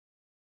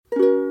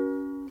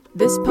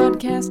This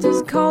podcast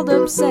is called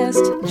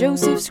Obsessed.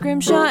 Joseph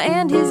Scrimshaw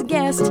and his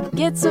guest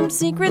get some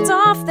secrets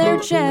off their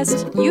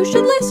chest. You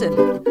should listen.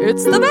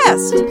 It's the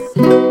best.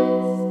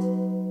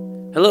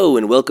 Hello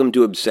and welcome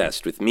to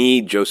Obsessed with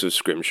me, Joseph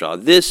Scrimshaw.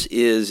 This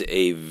is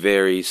a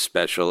very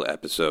special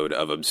episode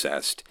of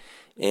Obsessed.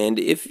 And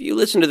if you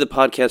listen to the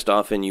podcast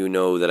often, you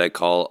know that I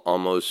call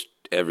almost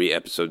every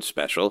episode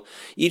special.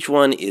 Each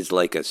one is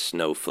like a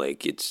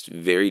snowflake. It's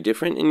very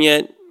different and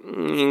yet,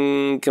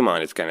 come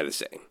on, it's kind of the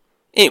same.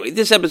 Anyway,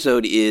 this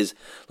episode is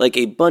like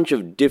a bunch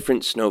of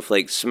different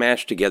snowflakes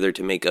smashed together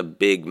to make a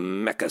big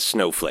mecha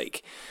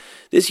snowflake.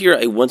 This year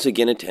I once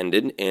again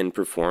attended and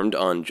performed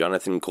on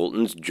Jonathan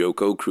Coulton's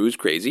JoCo Cruise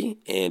Crazy,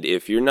 and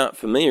if you're not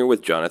familiar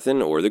with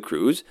Jonathan or the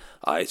cruise,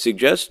 I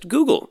suggest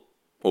Google,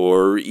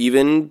 or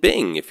even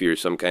Bing if you're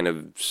some kind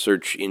of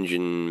search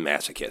engine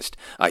masochist.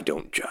 I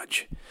don't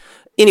judge.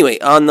 Anyway,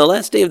 on the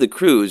last day of the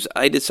cruise,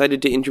 I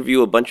decided to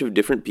interview a bunch of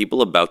different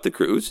people about the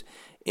cruise,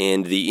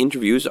 and the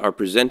interviews are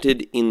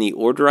presented in the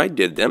order I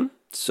did them,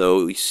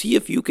 so see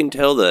if you can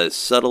tell the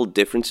subtle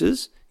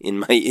differences in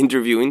my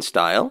interviewing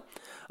style.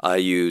 I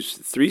use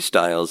 3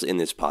 styles in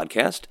this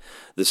podcast.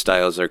 The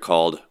styles are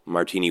called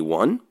Martini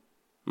 1,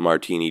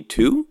 Martini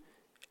 2,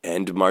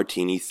 and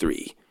Martini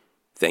 3.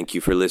 Thank you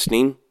for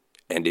listening,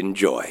 and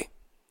enjoy.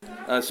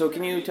 So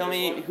can you tell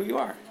me who you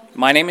are?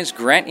 My name is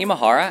Grant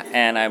Imahara,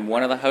 and I'm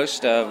one of the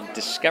hosts of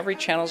Discovery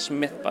Channel's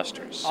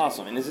Mythbusters.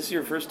 Awesome. And is this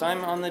your first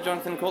time on the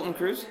Jonathan Coulton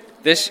cruise?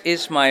 This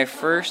is my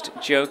first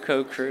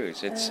JoCo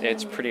cruise.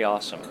 It's pretty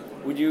awesome.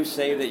 Would you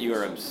say that you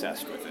are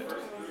obsessed with it?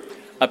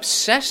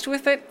 Obsessed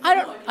with it? I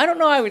don't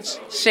know I would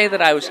say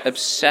that I was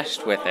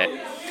obsessed with it,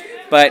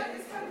 but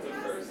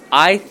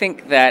I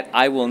think that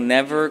I will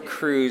never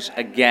cruise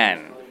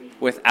again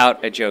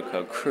without a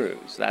JoCo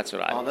cruise. That's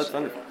what I would that's say.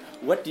 wonderful.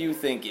 What do you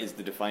think is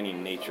the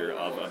defining nature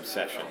of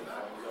obsession?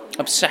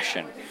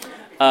 Obsession.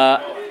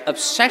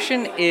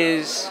 Obsession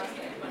is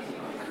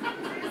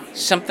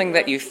something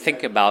that you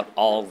think about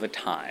all the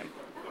time.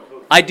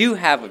 I do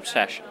have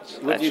obsessions.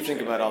 What do you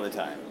think about all the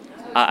time?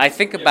 I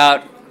think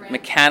about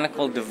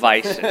mechanical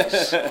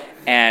devices,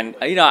 and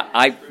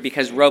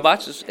because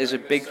robots is a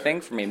big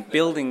thing for me, and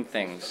building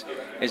things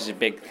is a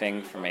big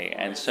thing for me,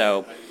 and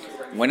so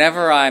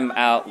whenever I'm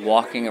out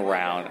walking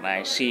around and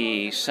I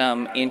see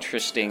some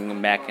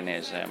interesting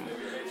mechanism,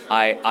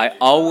 I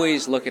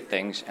always look at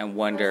things and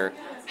wonder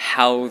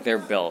how they're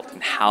built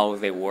and how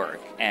they work,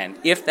 and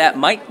if that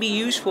might be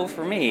useful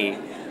for me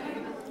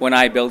when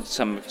I build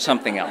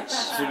something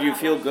else. So do you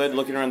feel good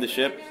looking around the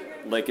ship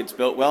like it's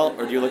built well,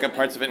 or do you look at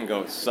parts of it and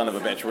go, son of a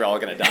bitch, we're all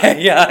going to die?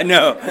 Yeah,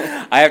 no.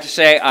 I have to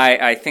say,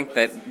 I think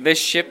that this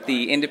ship,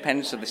 the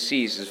Independence of the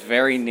Seas, is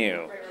very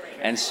new.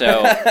 And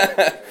so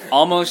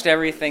almost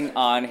everything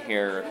on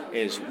here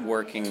is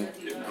working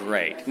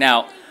great.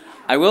 Now,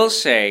 I will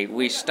say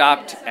we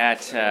stopped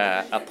at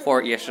a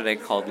port yesterday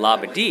called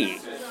Labadee,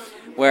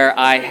 where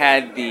I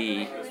had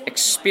the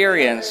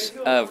experience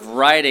of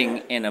riding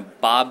in a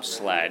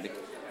bobsled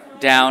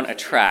down a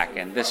track.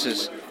 And this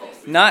is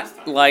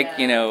not like,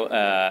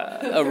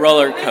 a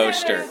roller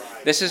coaster.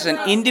 This is an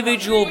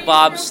individual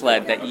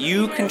bobsled that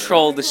you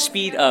control the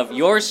speed of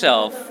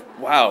yourself.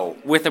 Wow.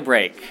 With a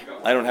brake.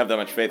 I don't have that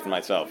much faith in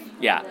myself.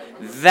 Yeah.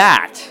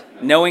 That,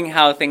 knowing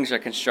how things are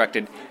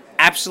constructed,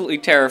 absolutely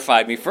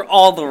terrified me for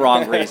all the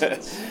wrong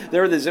reasons.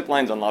 There were the zip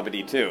lines on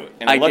Labadee too.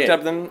 And I looked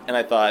up them and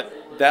I thought,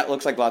 that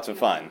looks like lots of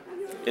fun.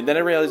 And then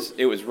I realized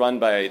it was run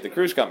by the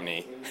cruise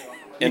company.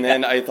 And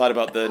then I thought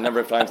about the number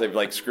of times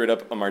they've screwed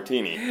up a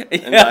martini.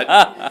 And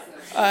thought,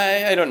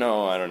 I don't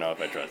know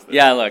if I trust this.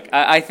 Yeah, look,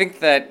 I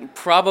think that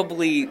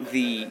probably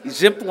the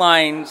zip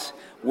lines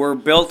were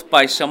built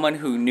by someone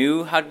who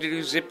knew how to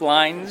do zip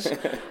lines.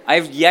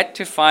 I've yet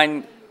to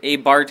find a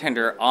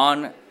bartender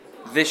on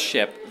this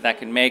ship that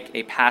can make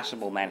a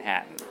passable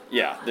Manhattan.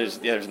 Yeah,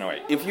 there's no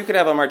way. If you could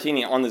have a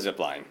martini on the zip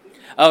line,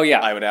 oh yeah,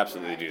 I would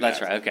absolutely do that.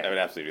 That's right. Okay, I would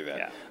absolutely do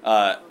that.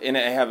 Yeah. And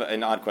I have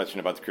an odd question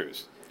about the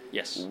cruise.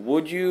 Yes.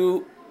 Would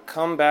you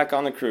come back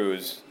on the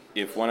cruise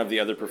if one of the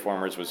other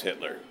performers was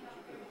Hitler?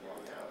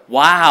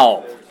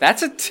 Wow,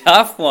 that's a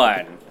tough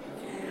one.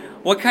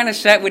 What kind of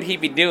set would he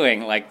be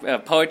doing? Like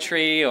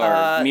poetry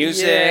or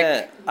music?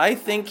 Yeah, I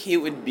think he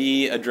would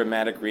be a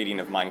dramatic reading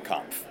of Mein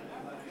Kampf.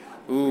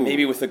 Ooh.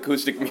 Maybe with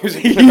acoustic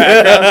music in the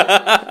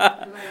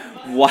background.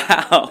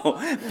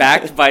 Wow,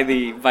 backed by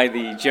the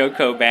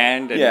JoCo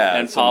band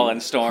and Paul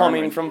and Storm.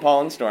 Humming from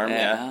Paul and Storm,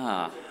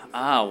 yeah.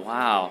 Oh,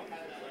 wow.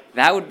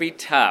 That would be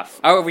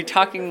tough. Are we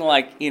talking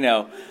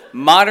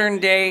modern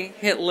day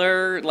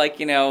Hitler,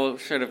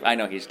 sort of, I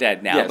know he's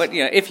dead now, yes. But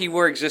if he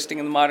were existing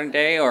in the modern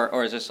day,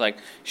 or is this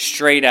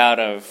straight out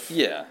of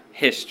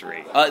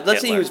history?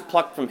 Let's say he was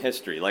plucked from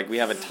history, like we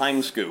have a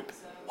time scoop.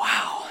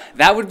 Wow,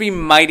 that would be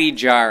mighty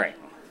jarring.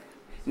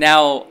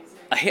 Now,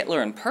 a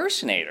Hitler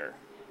impersonator.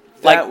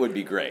 That would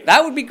be great.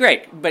 That would be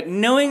great, but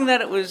knowing that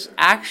it was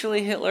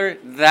actually Hitler,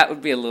 that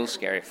would be a little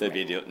scary for me.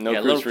 That'd be a deal. No cruise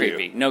a little for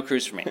creepy. you. No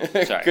cruise for me.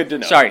 Sorry. Good to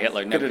know. Sorry,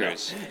 Hitler. No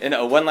cruise. And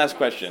one last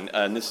question.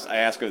 And I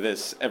ask of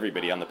this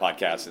everybody on the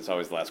podcast. It's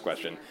always the last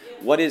question.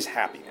 What is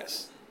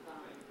happiness?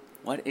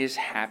 What is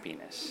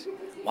happiness?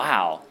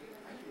 Wow.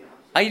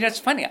 It's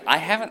funny. I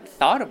haven't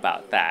thought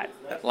about that,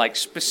 like,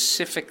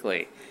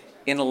 specifically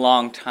in a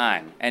long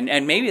time.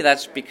 And maybe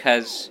that's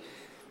because,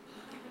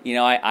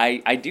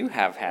 I do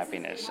have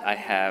happiness. I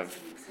have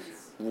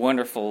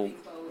wonderful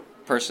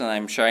person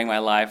I'm sharing my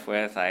life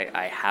with.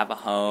 I have a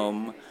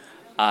home.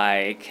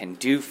 I can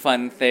do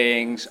fun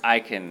things. I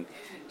can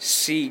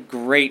see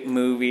great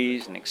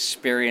movies and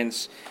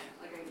experience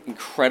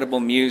incredible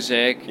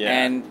music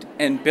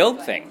and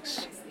build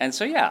things. And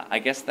so, I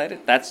guess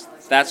that's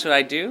what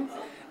I do.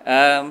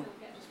 And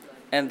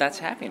that's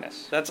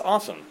happiness. That's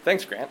awesome.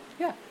 Thanks, Grant.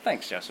 Yeah,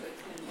 thanks, Joseph.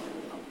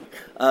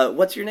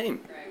 What's your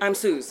name? I'm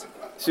Suze.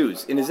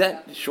 Suze. And is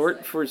that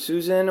short for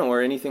Susan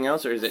or anything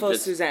else, or is it For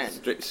just Suzanne.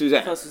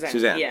 Suzanne. For Suzanne.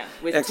 Suzanne. Yeah,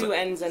 with Excellent. 2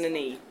 N's and an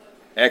E.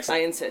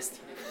 Excellent. I insist.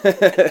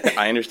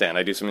 I understand.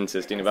 I do some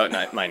insisting about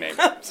my name.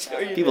 I'm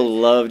sure you People do.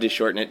 love to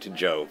shorten it to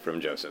Joe from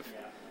Joseph.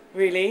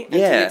 Really? And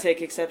Yeah. do you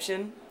take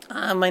exception?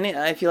 My name.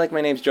 I feel like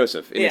my name's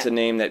Joseph, and it's Yeah. a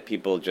name that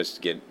people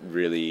just get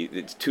really.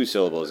 It's 2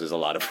 syllables is a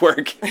lot of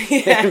work,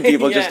 Yeah, and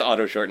people just yeah.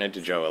 auto shorten it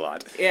to Joe a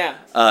lot. Yeah.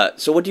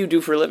 So what do you do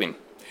for a living?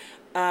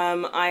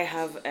 I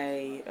have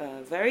a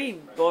very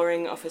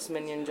boring office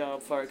minion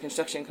job for a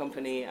construction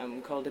company.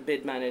 I'm called a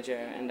bid manager,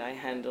 and I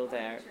handle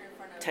their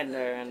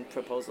tender and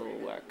proposal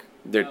work.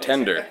 They're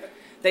tender.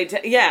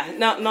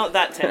 Not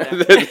that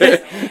tender.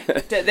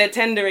 They're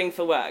tendering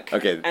for work.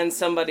 Okay. And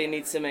somebody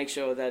needs to make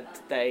sure that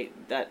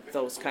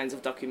those kinds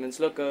of documents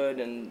look good,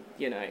 and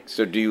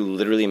So do you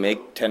literally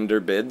make tender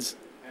bids?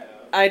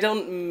 I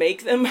don't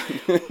make them.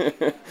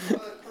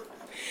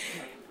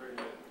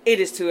 It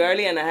is too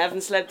early, and I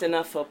haven't slept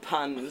enough for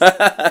puns.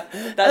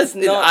 That's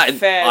not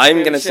fair. I'm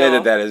going to say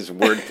Grimshaw. that is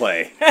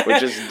wordplay,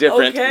 which is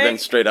different Okay. than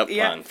straight up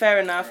Yeah, pun. fair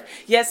enough.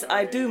 Yes,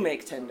 I do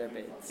make tender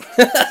bids.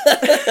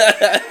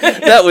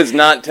 That was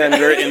not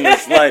tender in the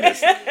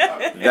slightest.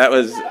 That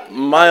was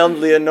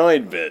mildly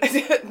annoyed bid.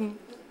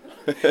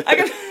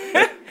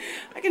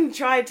 I can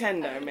try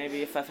tender,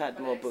 maybe, if I've had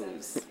more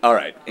booze. All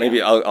right,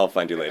 maybe I'll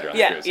find you later on the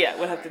Yeah, cruise.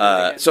 we'll have to do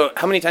it again. So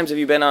how many times have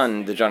you been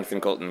on the Jonathan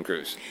Colton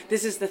cruise?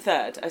 This is the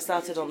 3rd. I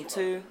started on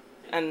 2,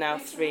 and now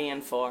 3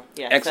 and 4.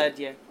 Yeah, Excellent. 3rd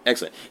year.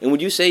 Excellent. And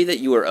would you say that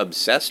you are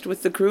obsessed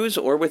with the cruise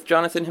or with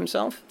Jonathan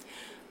himself?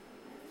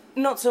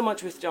 Not so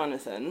much with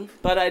Jonathan,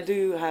 but I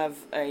do have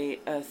a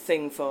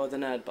thing for the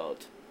nerd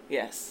boat.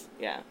 Yes,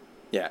 yeah.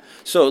 Yeah.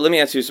 So let me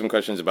ask you some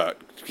questions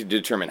to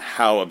determine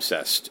how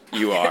obsessed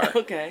you are.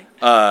 Okay.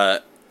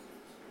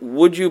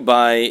 Would you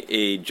buy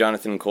a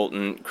Jonathan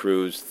Colton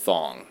cruise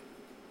thong?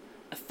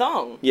 A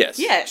thong? Yes.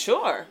 Yeah,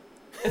 sure.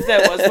 If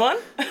there was one.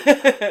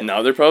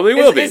 No, there probably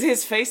will be. Is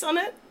his face on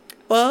it?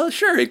 Well,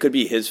 sure. It could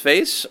be his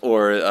face,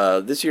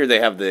 or this year they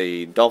have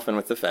the dolphin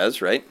with the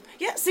fez, right?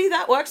 Yeah, see,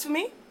 that works for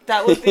me.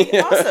 That would be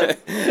awesome.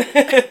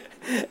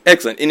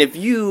 Excellent. And if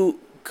you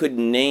could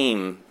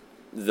name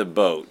the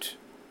boat,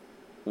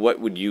 what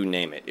would you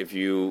name it?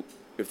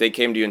 If they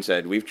came to you and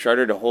said, "We've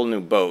chartered a whole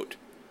new boat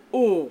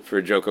Ooh, for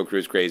Joko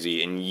Cruise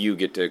Crazy, and you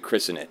get to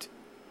christen it,"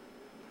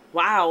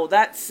 wow,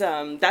 that's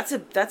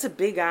a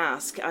big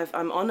ask.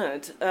 I'm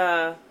honored.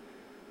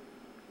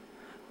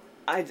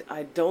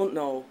 I don't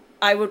know.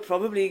 I would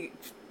probably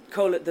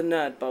call it the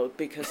nerd boat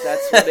because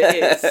that's what it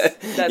is.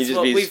 That's just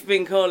what be- we've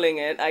been calling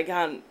it. I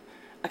can't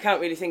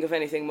really think of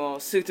anything more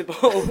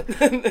suitable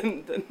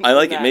than I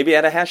like that. it. Maybe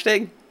add a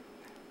hashtag.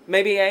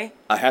 Maybe a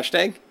A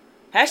hashtag.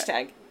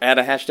 hashtag. Add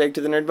a hashtag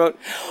to the nerd boat.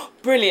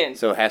 Brilliant.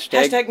 So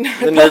hashtag nerd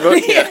the nerd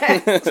boat.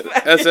 Yes.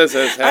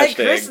 SSS I hashtag.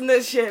 christened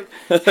the ship.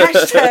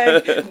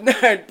 Hashtag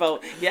nerd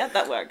boat. Yeah,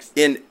 that works.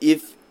 And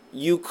if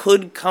you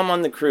could come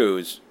on the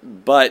cruise,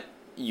 but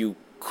you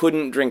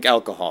couldn't drink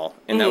alcohol,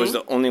 and that was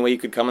the only way you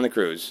could come on the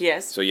cruise.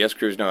 Yes. So yes,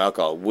 cruise, no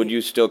alcohol. Would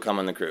you still come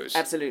on the cruise?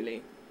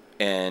 Absolutely.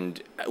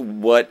 And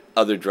what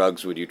other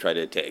drugs would you try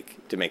to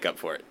take to make up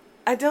for it?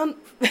 I don't.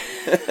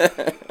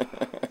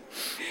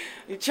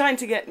 You're trying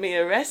to get me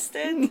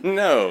arrested?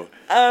 No.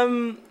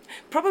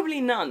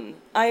 Probably none.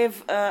 I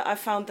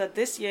found that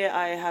this year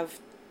I have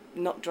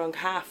not drunk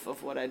half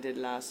of what I did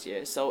last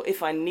year. So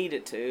if I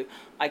needed to,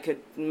 I could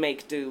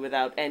make do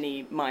without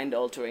any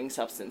mind-altering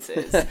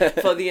substances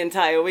for the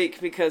entire week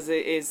because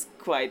it is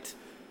quite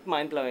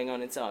mind-blowing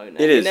on its own. And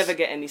It you is. never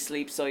get any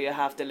sleep, so you're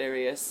half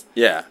delirious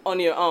Yeah. on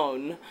your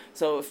own.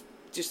 So if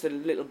just a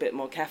little bit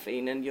more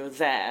caffeine and you're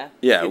there.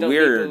 Yeah, you don't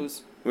need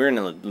booze. we're in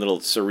a little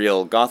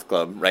surreal goth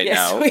club right Yes,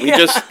 now. we We are.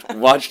 just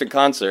watched a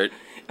concert,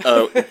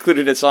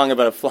 included a song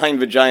about a flying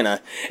vagina,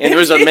 and there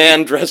was a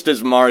man dressed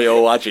as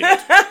Mario watching it.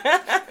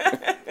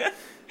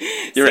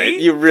 You're right.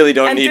 See? You really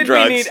don't And need did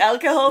drugs. we need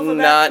alcohol for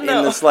that? Not No.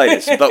 in the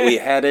slightest, but we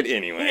had it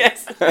anyway.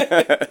 Yes.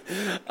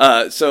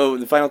 So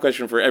the final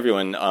question for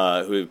everyone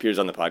who appears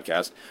on the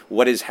podcast: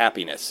 what is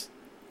happiness?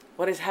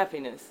 What is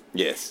happiness?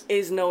 Yes,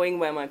 Is knowing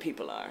where my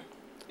people are.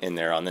 and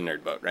they're on the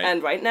nerd boat, right?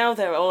 And right now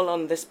they're all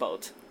on this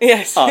boat.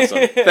 Yes.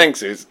 Awesome. Thanks,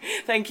 Suze.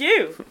 Thank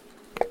you.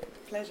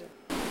 Pleasure.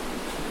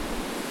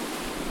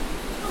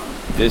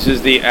 This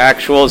is the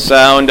actual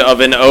sound of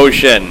an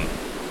ocean.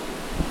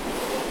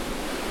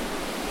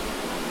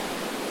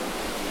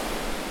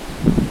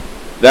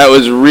 That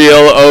was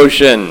real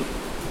ocean.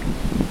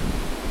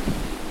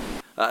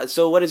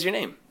 So what is your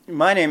name?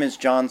 My name is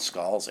John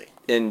Scalzi.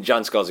 And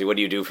John Scalzi, what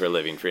do you do for a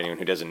living for anyone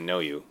who doesn't know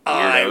you?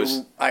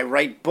 Weirdos. I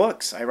write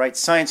books. I write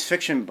science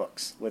fiction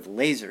books with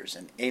lasers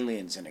and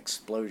aliens and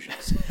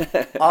explosions.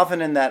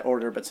 Often in that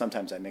order, but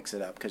sometimes I mix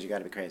it up because you got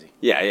to be crazy.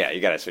 Yeah, you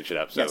got to switch it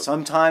up. So. Yeah,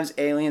 sometimes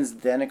aliens,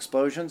 then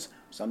explosions.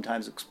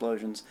 Sometimes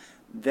explosions,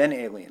 then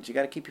aliens. You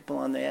got to keep people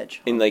on the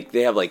edge. And like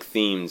they have like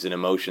themes and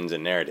emotions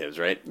and narratives,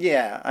 right?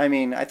 Yeah, I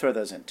mean, I throw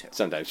those in too.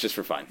 Sometimes, just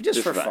for fun. Just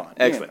for fun.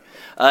 Excellent.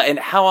 And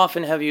how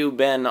often have you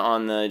been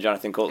on the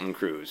Jonathan Coulton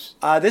cruise?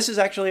 This is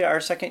actually our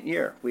second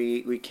year.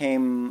 We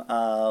came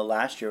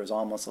last year. It was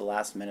almost a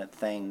last minute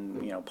thing.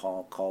 You know,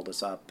 Paul called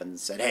us up and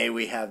said, "Hey,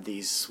 we have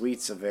these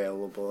suites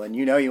available, and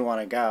you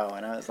want to go."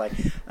 And I was like,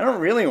 "I don't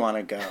really want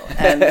to go,"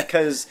 and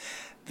because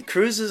the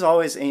cruise is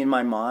always in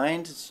my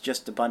mind. It's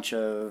just a bunch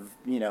of,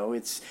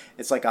 it's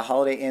like a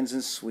Holiday Inns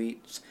and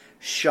Suites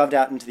shoved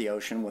out into the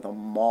ocean with a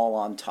mall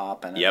on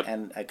top and,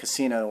 and a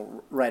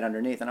casino right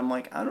underneath. And I'm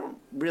like, I don't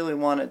really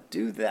want to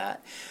do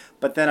that.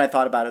 But then I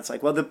thought about it. It's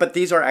like, well, but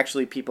these are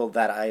actually people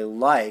that I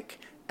like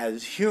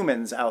as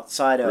humans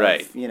outside of,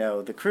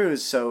 the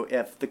cruise. So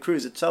if the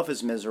cruise itself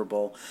is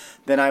miserable,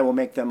 then I will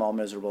make them all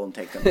miserable and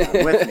take them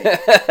down with me.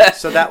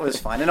 So that was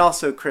fun. And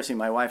also, Chrissy,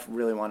 my wife,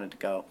 really wanted to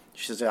go.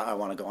 She says, I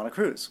want to go on a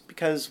cruise,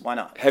 because why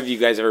not? Have you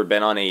guys ever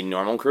been on a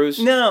normal cruise?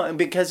 No,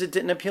 because it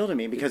didn't appeal to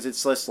me, because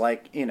it's just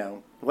like,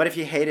 what if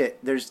you hate it?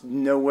 There's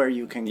nowhere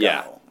you can go.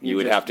 Yeah, you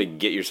would have to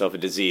get yourself a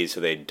disease,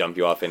 so they dump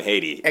you off in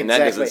Haiti. And that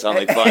doesn't sound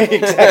like fun.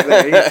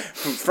 Exactly.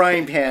 From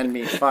frying pan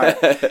meets fire.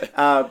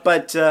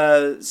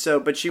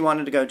 But she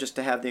wanted to go just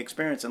to have the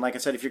experience. And like I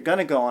said, if you're going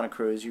to go on a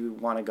cruise, you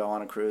want to go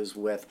on a cruise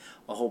with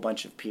a whole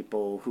bunch of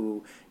people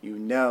who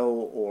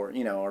or,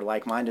 are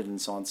like-minded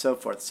and so on and so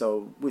forth.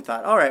 So we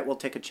thought, all right, we'll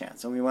take a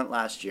chance. And we went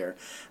last year.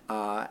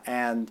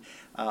 And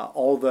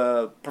all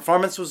the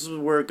performances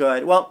were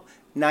good. Well,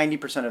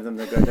 90% of them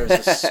are good. There's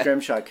a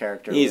Scrimshaw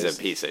character. He's a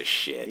piece of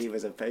shit. He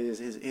was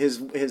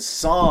his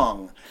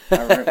song.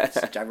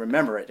 I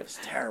remember it. It was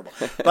terrible.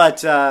 But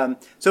so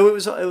it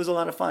was a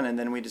lot of fun. And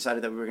then we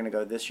decided that we were going to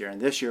go this year.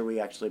 And this year we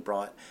actually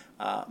brought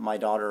my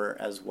daughter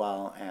as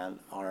well and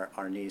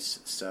our niece.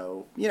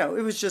 So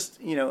it was just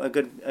a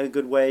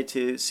good way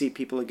to see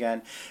people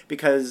again,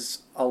 because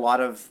a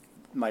lot of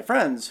my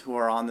friends who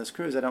are on this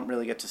cruise, I don't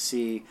really get to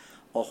see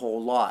a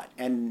whole lot.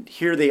 And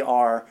here they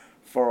are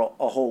for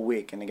a whole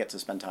week, and they get to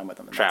spend time with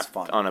them, and trapped that's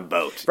fun. On a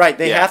boat. Right,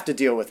 they have to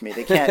deal with me.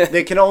 They can't.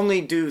 They can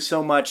only do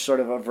so much, sort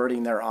of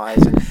averting their eyes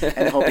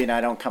and hoping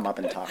I don't come up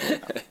and talk to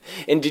them.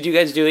 And did you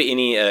guys do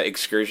any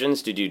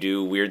excursions? Did you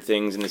do weird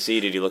things in the sea?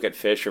 Did you look at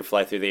fish or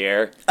fly through the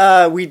air?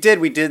 We did.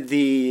 We did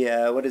the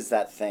what is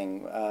that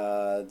thing?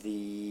 Is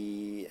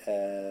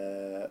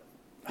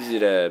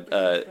it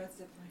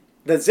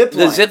the zip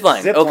line. The zip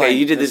line. Okay,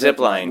 you did the zip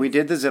line. We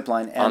did the zip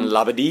line. On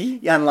Labadee?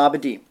 Yeah, on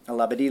Labadee.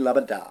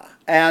 Labada.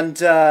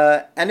 And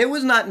it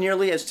was not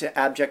nearly as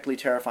abjectly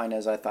terrifying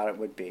as I thought it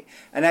would be.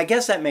 And I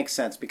guess that makes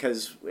sense,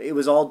 because it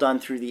was all done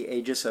through the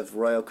aegis of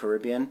Royal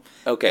Caribbean.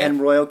 Okay.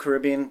 And Royal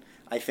Caribbean,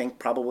 I think,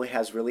 probably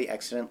has really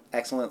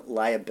excellent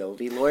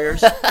liability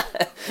lawyers,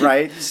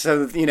 right?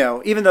 So,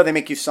 even though they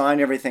make you sign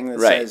everything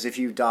that says if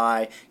you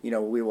die,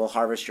 we will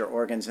harvest your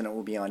organs and it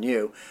will be on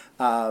you.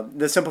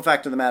 The simple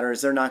fact of the matter is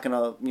they're not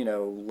going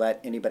to, let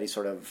anybody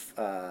sort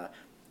of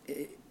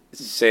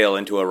sail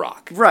into a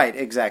rock. Right,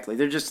 exactly.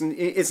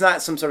 It's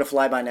not some sort of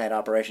fly-by-night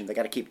operation. They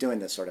got to keep doing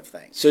this sort of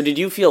thing. So did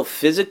you feel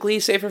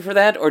physically safer for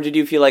that, or did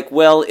you feel like,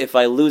 well, if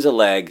I lose a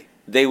leg,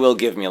 they will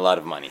give me a lot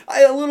of money?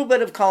 A little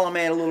bit of column A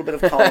and a little bit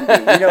of column B,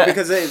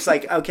 because it's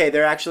like, okay,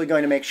 they're actually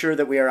going to make sure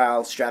that we are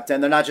all strapped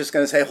in. They're not just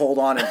going to say, hold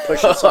on, and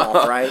push us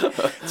off, right?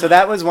 So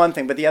that was one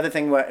thing. But the other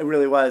thing what it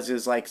really was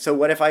is like, so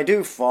what if I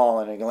do fall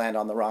and I land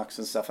on the rocks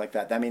and stuff like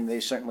that? I mean,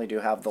 they certainly do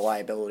have the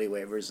liability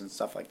waivers and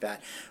stuff like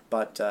that.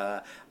 But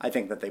I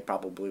think that they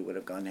probably would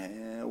have gone,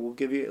 we'll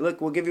give you a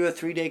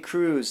 3-day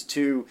cruise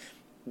to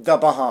the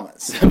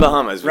Bahamas. The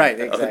Bahamas. Right,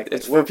 exactly.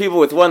 It's for people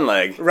with one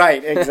leg.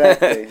 Right,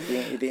 exactly.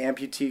 the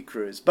amputee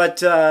cruise. But,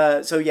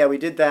 so yeah, we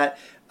did that.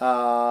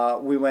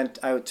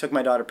 I took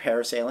my daughter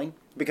parasailing,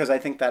 because I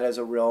think that is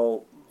a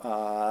real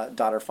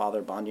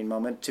daughter-father bonding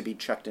moment, to be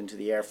chucked into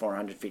the air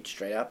 400 feet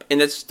straight up.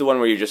 And that's the one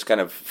where you're just kind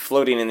of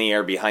floating in the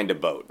air behind a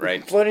boat,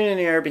 right? Floating in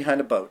the air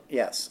behind a boat,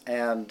 yes.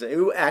 And it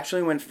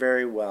actually went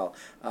very well.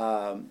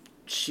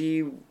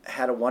 She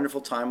had a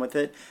wonderful time with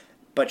it,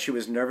 but she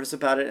was nervous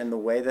about it, and the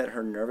way that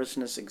her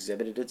nervousness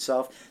exhibited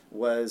itself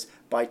was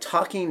by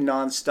talking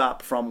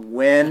nonstop from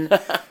when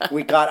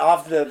we got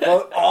off the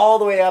boat all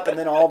the way up and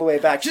then all the way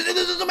back. She said,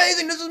 this is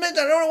amazing, I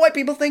don't know why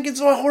people think it's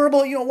so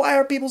horrible, why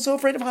are people so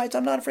afraid of heights?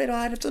 I'm not afraid of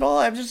heights at all,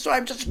 I'm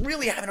just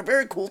really having a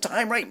very cool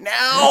time right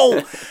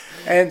now.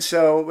 And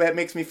so that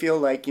makes me feel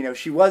like,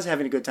 she was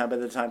having a good time, but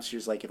at the time she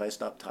was like, if I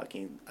stop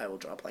talking, I will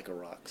drop like a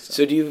rock.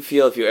 So do you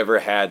feel, if you ever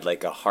had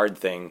like a hard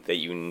thing that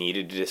you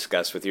needed to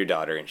discuss with your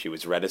daughter and she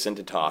was reticent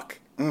to talk,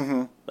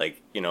 Mm-hmm.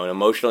 Like, an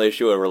emotional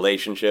issue, a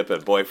relationship, a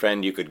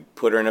boyfriend, you could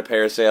put her in a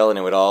parasail and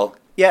it would all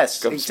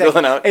Yes, come exactly.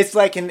 spilling out. It's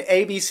like an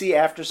ABC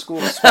after-school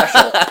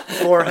special,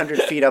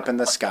 400 feet up in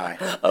the sky.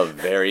 A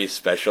very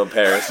special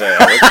parasail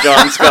with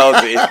John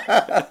Scalzi.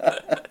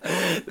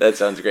 That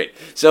sounds great.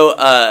 So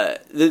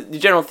the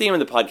general theme of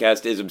the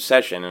podcast is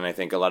obsession, and I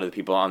think a lot of the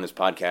people on this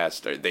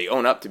podcast, they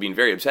own up to being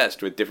very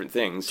obsessed with different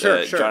things.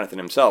 Sure. Jonathan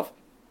himself.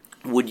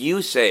 Would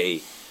you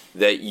say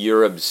that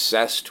you're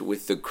obsessed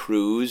with the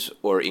cruise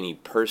or any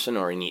person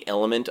or any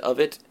element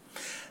of it?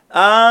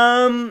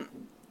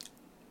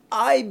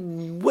 I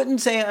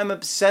wouldn't say I'm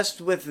obsessed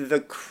with the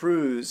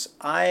cruise.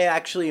 I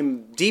actually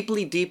am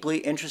deeply, deeply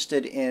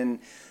interested in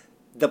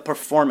the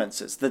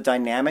performances, the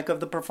dynamic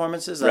of the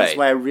performances. That's Right.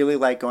 why I really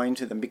like going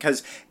to them,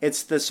 because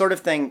it's the sort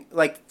of thing,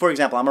 like, for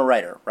example, I'm a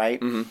writer, right?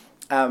 Mm-hmm.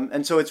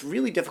 And so it's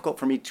really difficult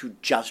for me to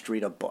just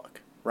read a book.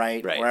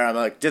 Right? Where I'm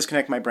like,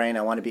 disconnect my brain,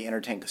 I want to be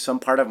entertained. Because some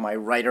part of my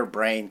writer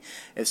brain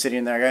is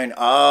sitting there going,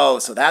 oh,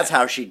 so that's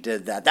how she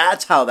did that.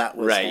 That's how that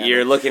was Right, handled.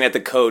 you're looking at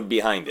the code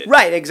behind it.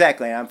 Right,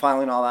 exactly. And I'm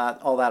filing all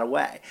that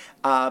away.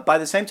 By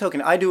the same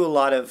token, I do a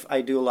lot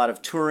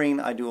of touring.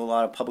 I do a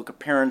lot of public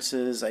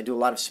appearances. I do a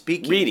lot of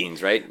speaking.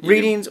 Readings, right?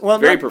 Readings. Well,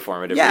 very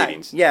performative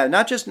readings. Yeah,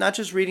 not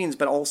just readings,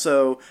 but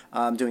also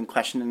doing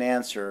question and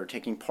answer,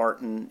 taking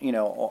part in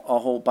a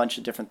whole bunch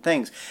of different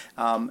things.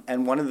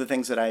 And one of the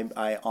things that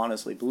I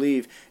honestly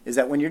believe is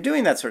that when you're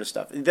doing that sort of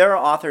stuff, there are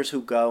authors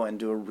who go and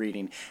do a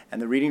reading,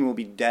 and the reading will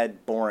be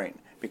dead boring,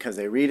 because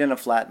they read in a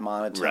flat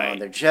monotone. Right.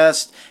 They're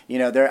just,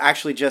 they're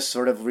actually just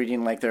sort of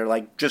reading like they're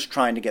like just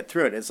trying to get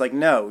through it. It's like,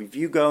 no, if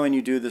you go and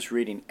you do this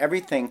reading,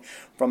 everything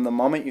from the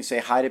moment you say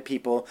hi to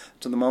people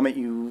to the moment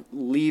you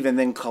leave and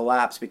then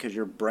collapse because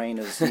your brain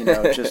is,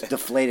 just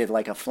deflated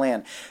like a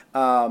flan,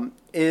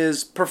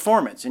 is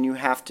performance. And you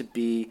have to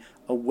be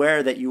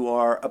aware that you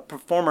are a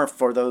performer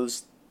for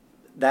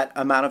that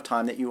amount of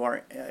time that you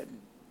are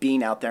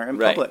being out there in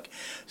Right. public.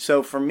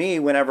 So for me,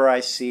 whenever I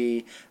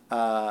see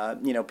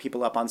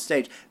people up on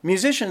stage,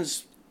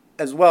 musicians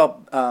as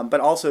well, but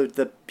also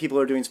the people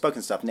who are doing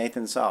spoken stuff.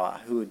 Nathan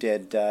Sawa, who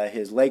did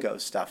his Lego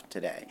stuff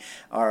today,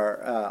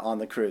 are on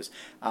the cruise.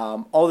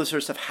 All this sort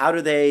of stuff. How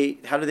do they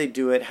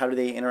do it? How do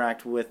they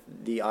interact with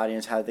the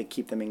audience? How do they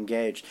keep them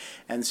engaged?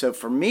 And so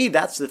for me,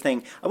 that's the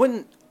thing.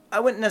 I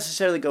wouldn't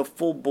necessarily go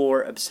full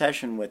bore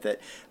obsession with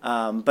it,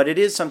 but it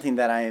is something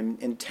that I am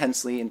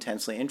intensely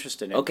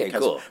interested in. Okay,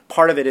 because cool.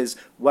 Part of it is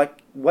what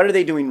are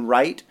they doing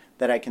right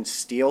that I can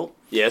steal?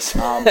 Yes.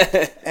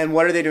 And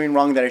what are they doing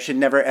wrong that I should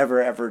never,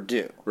 ever, ever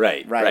do?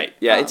 Right.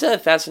 Yeah, it's a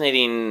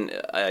fascinating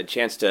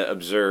chance to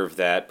observe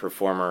that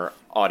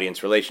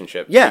performer-audience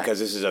relationship. Yeah. Because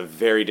this is a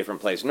very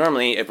different place.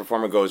 Normally, a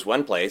performer goes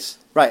one place,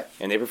 Right.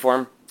 and they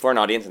perform for an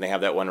audience, and they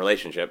have that one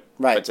relationship.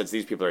 Right. But since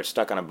these people are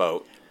stuck on a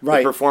boat,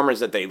 Right. with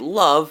performers that they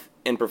love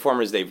and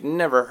performers they've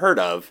never heard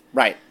of,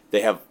 Right.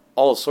 they have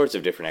all sorts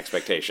of different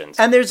expectations.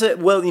 And there's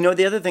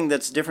the other thing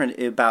that's different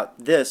about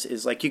this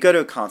is, like, you go to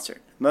a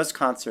concert. Most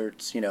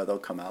concerts, they'll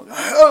come out,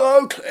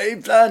 hello,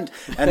 Cleveland,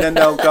 and then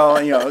they'll go,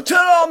 turn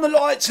on the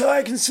lights so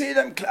I can see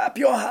them, clap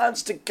your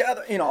hands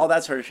together, all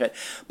that sort of shit.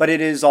 But that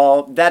is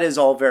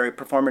all very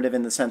performative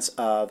in the sense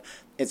of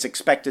it's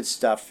expected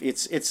stuff.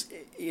 It's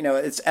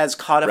as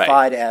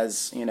codified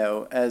as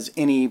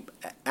any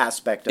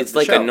aspect of It's the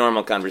like show. a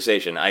normal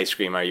conversation. I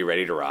scream, are you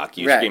ready to rock?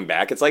 You Right. scream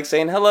back. It's like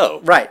saying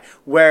hello. Right.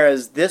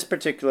 Whereas this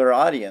particular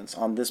audience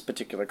on this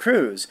particular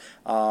cruise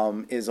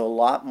is a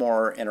lot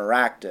more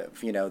interactive.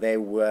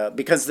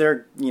 Because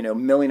they're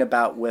milling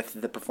about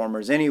with the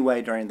performers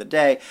anyway during the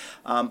day,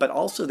 but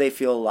also they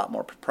feel a lot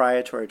more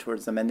proprietary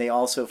towards them, and they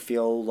also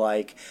feel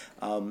like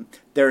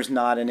there's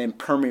not an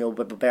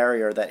impermeable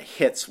barrier that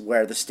hits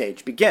where the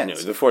stage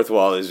begins. The fourth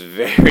wall is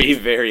very,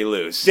 very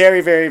loose.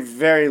 Very, very,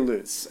 very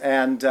loose,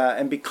 and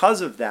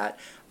because of that,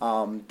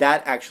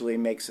 that actually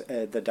makes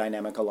the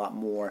dynamic a lot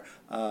more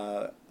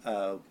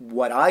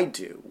what I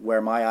do,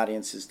 where my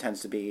audiences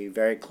tends to be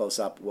very close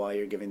up while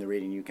you're giving the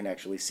reading. You can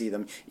actually see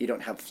them. You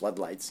don't have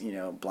floodlights,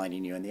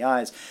 blinding you in the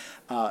eyes.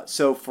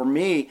 So for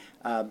me,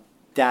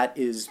 that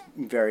is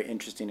very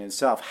interesting in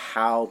itself,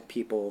 how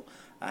people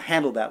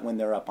handle that when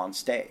they're up on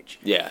stage.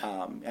 Yeah.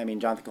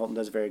 Jonathan Coulton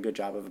does a very good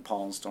job of it.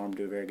 Paul and Storm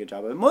do a very good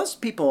job of it. Most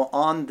people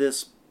on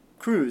this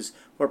cruise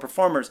who are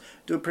performers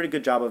do a pretty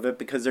good job of it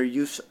because they're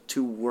used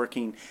to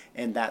working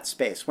in that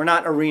space. We're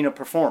not arena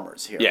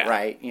performers here, Yeah.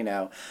 right?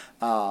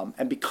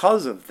 And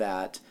because of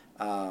that,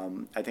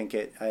 I think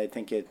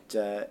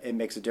it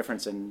makes a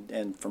difference,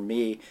 and for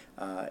me,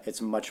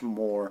 it's much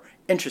more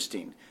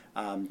interesting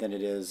than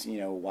it is,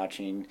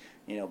 watching,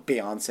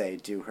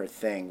 Beyonce do her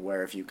thing.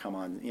 Where if you come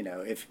on,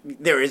 if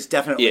there is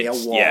definitely a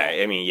wall.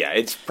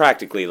 It's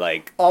practically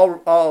like.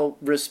 All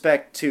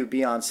respect to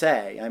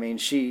Beyonce.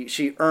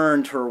 She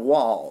earned her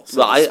wall.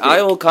 So Well,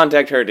 I will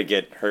contact her to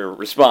get her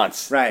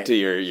response Right. to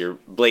your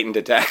blatant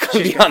attack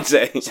on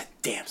Beyonce.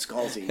 Damn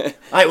Scalzi.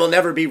 I will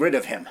never be rid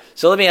of him.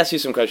 So let me ask you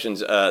some questions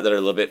that are a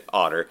little bit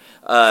odder.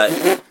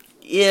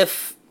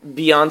 If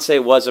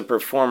Beyonce was a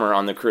performer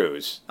on the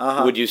cruise,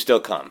 would you still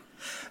come?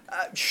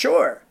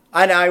 Sure.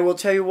 And I will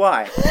tell you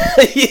why.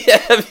 Yeah,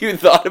 have you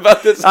thought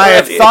about this I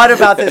have already? thought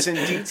about this in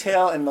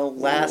detail in the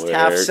last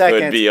half second.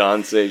 Where could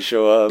Beyonce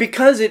show up?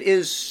 Because it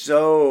is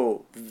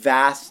so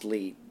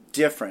vastly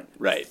different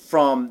Right.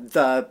 from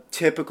the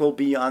typical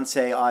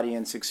Beyonce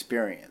audience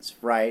experience,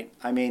 right?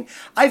 I mean,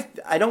 I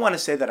don't want to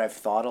say that I've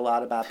thought a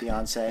lot about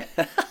Beyonce,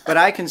 but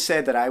I can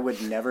say that I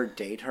would never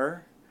date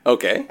her.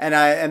 Okay.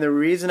 And the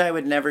reason I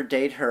would never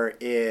date her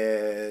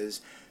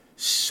is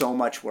so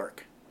much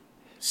work.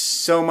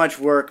 So much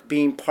work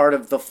being part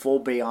of the full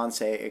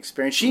Beyonce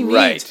experience. She needs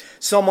Right.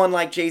 someone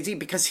like Jay-Z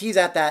because he's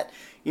at that,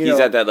 He's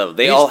at that level.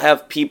 They all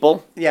have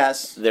people.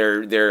 Yes.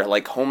 Their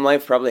like home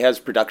life probably has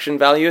production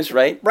values,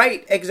 right?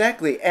 Right,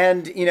 exactly.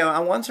 And,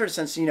 on one sort of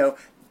sense,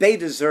 they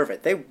deserve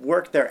it. They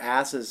work their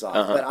asses off.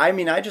 Uh-huh. But I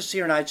mean, I just see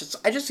her and I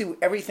just see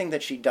everything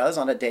that she does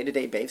on a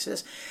day-to-day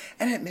basis,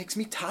 and it makes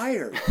me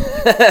tired.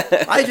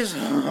 I just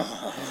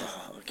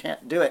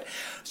can't do it.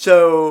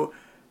 So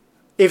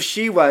if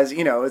she was,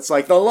 it's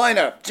like the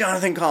lineup: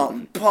 Jonathan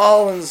Colton,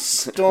 Paul and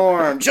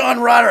Storm,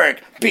 John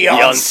Roderick,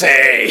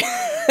 Beyonce.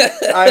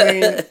 I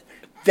mean,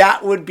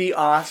 that would be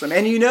awesome.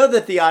 And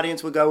that the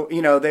audience would go,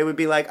 they would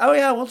be like, oh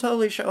yeah, we'll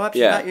totally show up.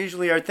 She's Yeah. not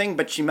usually our thing,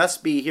 but she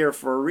must be here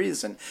for a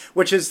reason.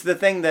 Which is the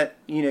thing that,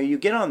 you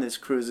get on this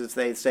cruise is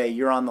they say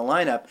you're on the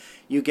lineup,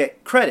 you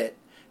get credit.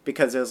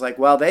 Because it was like,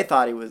 well, they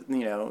thought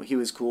he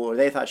was cool, or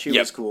they thought she Yep,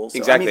 was cool. So,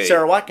 exactly. I mean,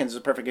 Sarah Watkins is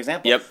a perfect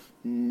example. Yep.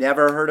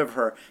 Never heard of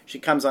her. She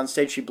comes on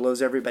stage, she blows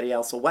everybody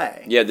else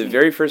away. Yeah, the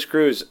very first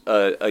cruise,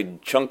 a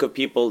chunk of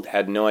people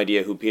had no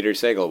idea who Peter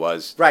Sagal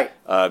was. Right.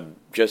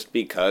 Just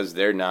because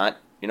they're not,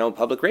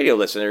 public radio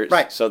listeners.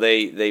 Right. So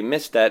they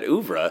missed that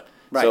oeuvre.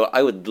 Right. So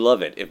I would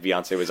love it if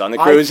Beyonce was on the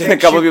I cruise and a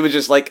think couple of she- people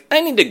just like, I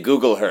need to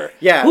Google her.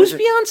 Yeah. Who's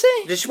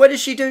Beyonce? What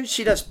does she do?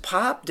 She does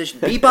pop? Does she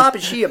bebop?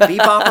 Is she a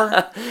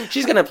bebopper?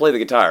 She's going to play the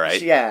guitar,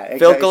 right? Yeah.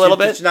 Exactly. Filk a little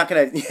bit? She's not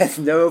going to... Yes,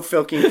 no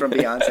filking from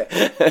Beyonce.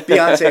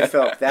 Beyonce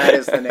Filk. That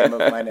is the name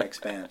of my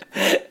next band.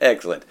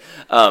 Excellent.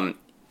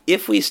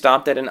 If we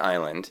stopped at an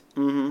island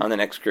on the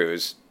next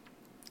cruise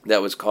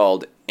that was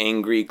called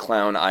Angry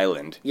Clown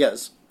Island,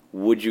 Yes.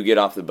 would you get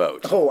off the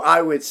boat? Oh,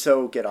 I would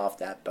so get off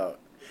that boat.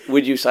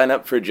 Would you sign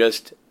up for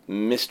just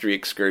mystery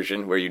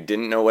excursion where you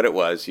didn't know what it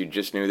was, you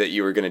just knew that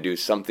you were going to do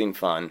something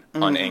fun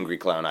on Angry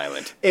Clown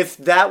Island? If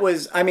that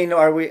was, I mean,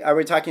 are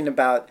we talking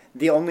about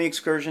the only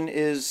excursion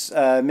is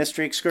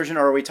mystery excursion,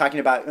 or are we talking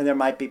about there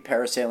might be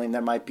parasailing,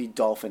 there might be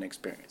dolphin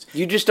experience?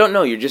 You just don't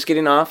know. You're just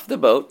getting off the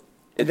boat.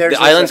 There's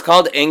The island's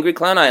called Angry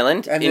Clown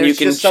Island, and and there's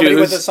you can just somebody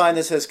with a choose sign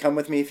that says "Come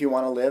with me if you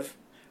want to live,"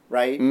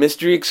 right?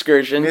 mystery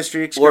excursion,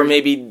 Mystery or excursion.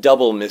 maybe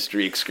double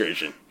mystery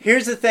excursion.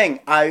 Here's the thing: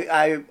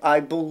 I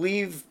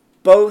believe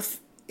both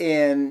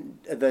in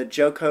the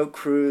Joko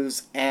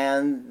cruise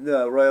and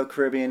the Royal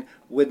Caribbean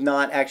would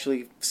not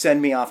actually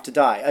send me off to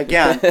die.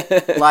 Again,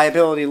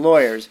 liability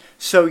lawyers.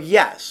 So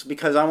yes,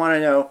 because I want to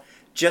know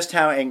just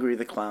how angry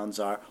the clowns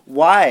are,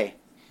 why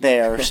they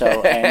are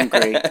so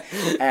angry,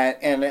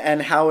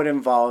 and how it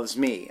involves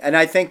me. And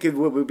I think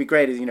what would be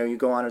great is, you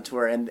go on a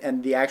tour and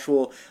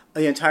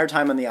the entire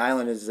time on the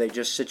island is they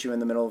just sit you in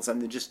the middle of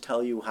something, they just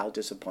tell you how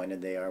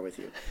disappointed they are with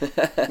you.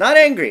 Not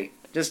angry.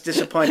 Just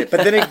disappointed,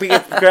 but then it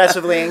gets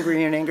progressively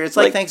angrier and angrier. It's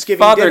like Thanksgiving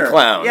father dinner.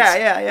 clowns.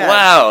 Yeah.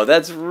 Wow,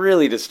 that's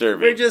really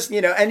disturbing. They're just,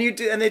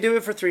 and they do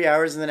it for 3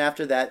 hours, and then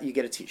after that, you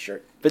get a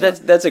T-shirt.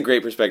 But that's a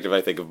great perspective,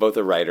 I think, of both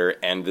a writer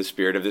and the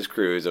spirit of this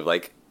cruise. Of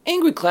like,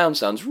 Angry Clown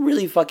sounds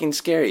really fucking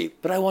scary,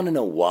 but I want to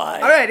know why.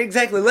 All right,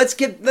 exactly. Let's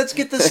get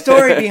the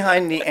story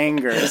behind the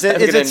anger. Is it I'm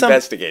gonna some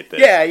investigate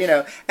this.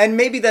 Yeah, and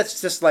maybe that's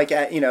just like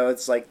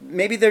it's like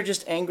maybe they're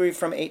just angry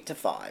from 8 to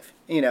 5.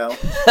 And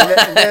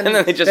then, And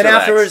then they just then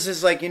relax. afterwards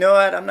it's like, you know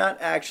what? I'm not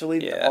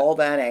actually Yeah. all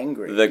that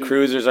angry. The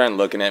cruisers aren't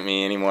looking at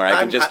me anymore. I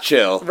can just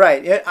chill.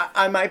 Right. Yeah,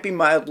 I might be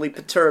mildly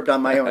perturbed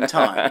on my own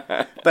time,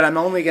 but I'm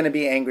only going to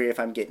be angry if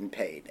I'm getting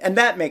paid. And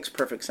that makes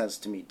perfect sense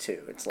to me,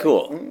 too. It's like,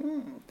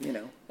 Cool.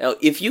 Now,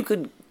 if you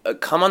could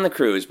come on the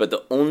cruise, but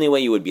the only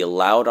way you would be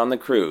allowed on the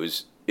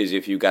cruise is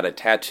if you got a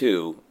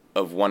tattoo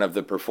of one of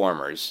the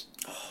performers,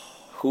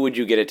 who would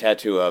you get a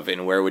tattoo of,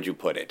 and where would you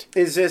put it?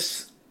 Is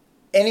this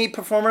any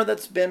performer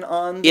that's been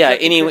on? Yeah,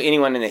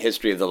 anyone in the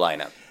history of the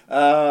lineup.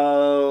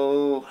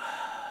 Oh,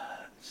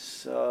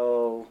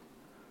 so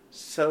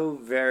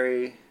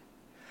very.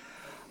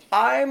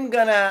 I'm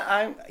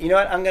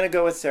gonna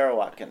go with Sarah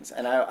Watkins,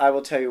 and I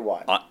will tell you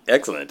why.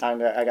 Excellent.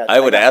 I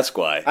would ask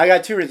why. I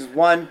got two reasons.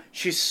 One,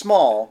 she's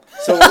small,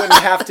 so it wouldn't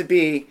have to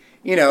be,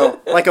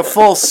 like a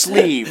full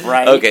sleeve,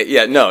 right? Okay,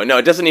 yeah, no,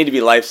 it doesn't need to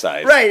be life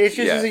size. Right, it's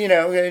just,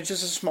 Yeah. it's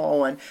just a small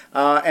one.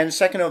 And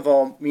second of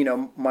all,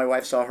 my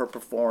wife saw her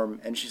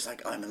perform, and she's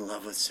like, I'm in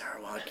love with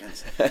Sarah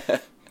Watkins.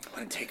 I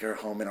want to take her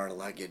home in our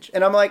luggage.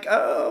 And I'm like,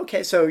 oh,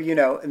 okay, so,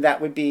 and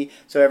that would be,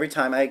 so every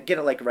time I get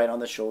it, like, right on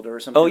the shoulder or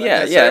something. Oh, like yeah,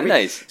 that. So yeah,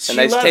 nice. A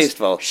nice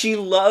tasteful. She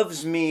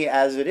loves me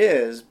as it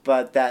is,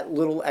 but that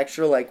little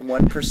extra, like,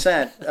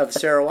 1% of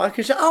Sarah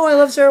Watkins, I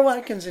love Sarah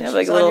Watkins, and Yeah, she's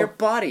like a on little- your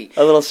body.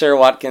 A little Sarah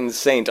Watkins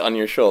saint on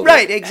your shoulder.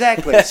 Right,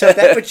 exactly. So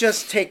that would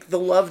just take the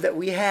love that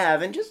we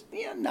have and just,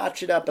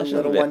 notch it up a Notch it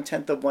up a little, bit.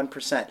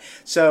 1/10%.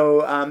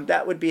 So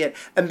that would be it.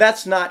 And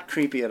that's not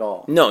creepy at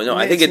all. No,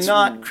 I think it's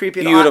not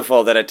creepy at all.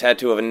 beautiful that a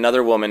tattoo of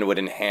another woman would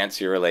enhance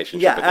your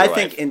relationship Yeah, with your I wife.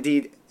 think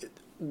indeed,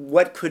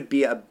 what could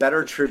be a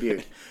better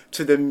tribute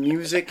to the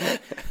music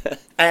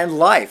and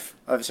life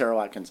of Sarah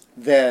Watkins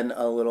than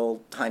a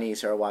little tiny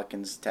Sarah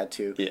Watkins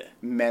tattoo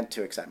meant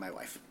to excite my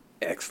wife?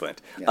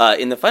 Excellent. Yeah.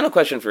 And the final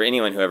question for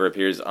anyone who ever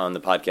appears on the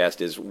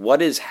podcast is,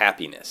 what is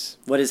happiness?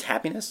 What is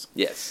happiness?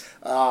 Yes.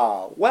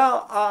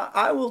 Well,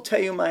 I will tell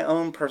you my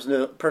own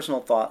personal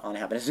thought on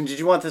happiness. And did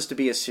you want this to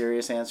be a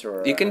serious answer?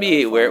 Or You can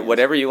be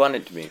whatever you want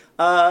it to be.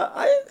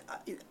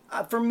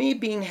 For me,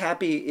 being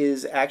happy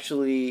is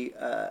actually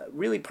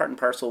really part and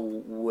parcel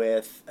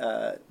with,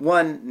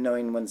 one,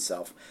 knowing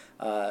oneself,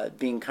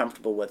 being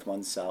comfortable with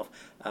oneself,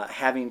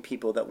 having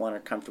people that one are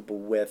comfortable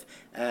with,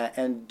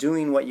 and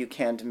doing what you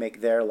can to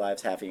make their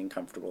lives happy and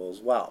comfortable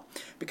as well.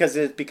 Because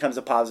it becomes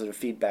a positive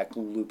feedback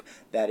loop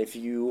that if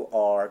you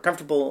are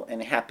comfortable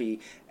and happy,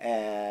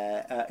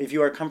 if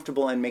you are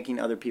comfortable in making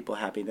other people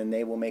happy, then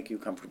they will make you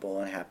comfortable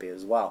and happy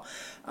as well.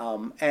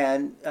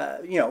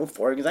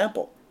 For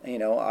example,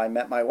 I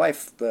met my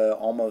wife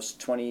almost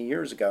 21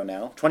 years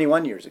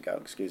ago,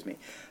 excuse me.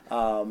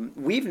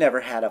 We've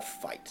never had a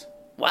fight.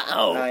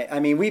 Wow.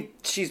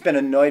 She's been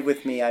annoyed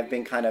with me. I've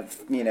been kind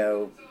of,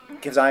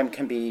 because I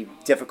can be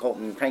difficult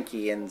and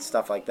cranky and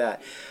stuff like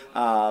that.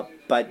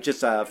 But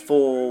just a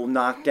full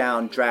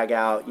knockdown, drag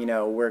out,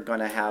 we're going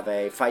to have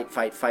a fight.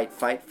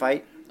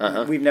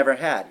 Uh-huh. We've never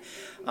had.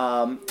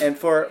 And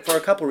for a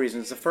couple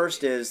reasons. The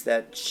first is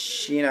that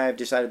she and I have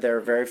decided there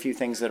are very few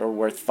things that are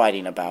worth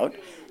fighting about,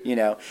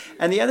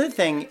 And the other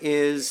thing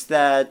is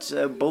that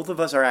both of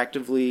us are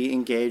actively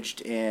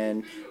engaged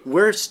in,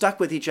 we're stuck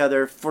with each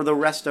other for the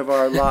rest of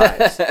our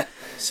lives.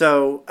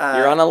 So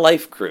you're on a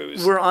life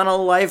cruise. We're on a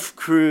life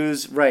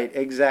cruise, right,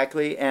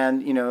 exactly.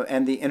 And,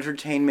 and the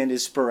entertainment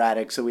is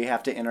sporadic, so we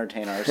have to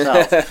entertain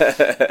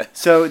ourselves.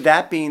 So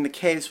that being the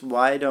case,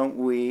 why don't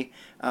we,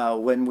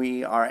 when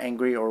we are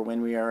angry or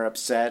when we are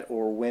upset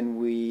or when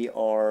we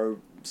are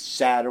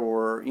sad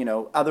or,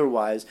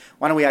 otherwise,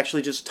 why don't we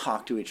actually just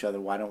talk to each other?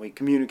 Why don't we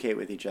communicate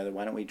with each other?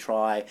 Why don't we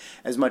try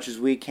as much as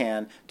we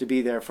can to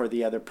be there for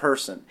the other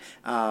person?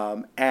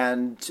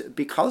 And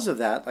because of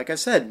that, like I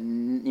said,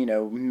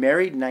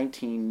 married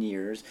 19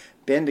 years,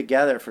 been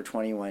together for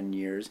 21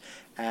 years,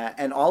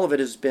 and all of it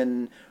has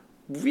been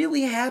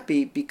really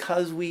happy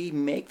because we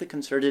make the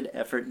concerted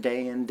effort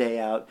day in, day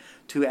out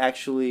to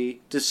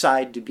actually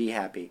decide to be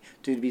happy,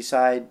 to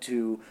decide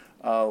to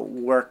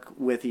work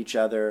with each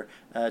other,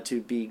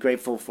 to be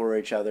grateful for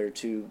each other,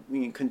 to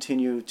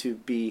continue to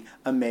be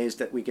amazed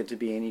that we get to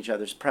be in each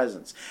other's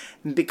presence.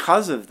 And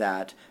because of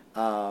that,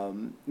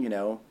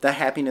 the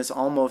happiness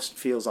almost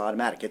feels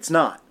automatic. It's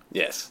not.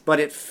 Yes. But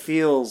it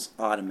feels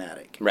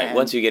automatic. Right. And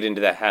once you get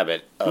into that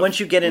habit of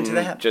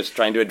just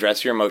trying to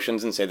address your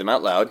emotions and say them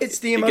out loud,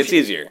 it gets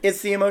easier.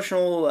 It's the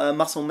emotional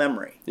muscle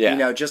memory.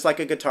 Yeah. Just like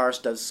a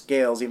guitarist does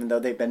scales, even though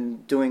they've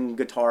been doing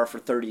guitar for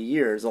 30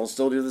 years, they'll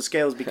still do the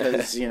scales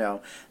because,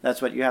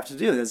 that's what you have to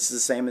do. It's the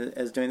same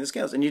as doing the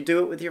scales. And you do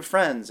it with your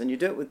friends, and you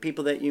do it with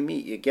people that you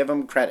meet. You give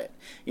them credit.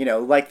 Bring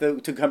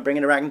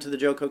it around to the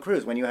JoCo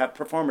Cruise, when you have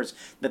performers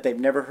that they've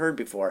never heard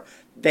before,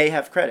 they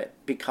have credit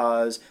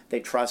because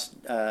they trust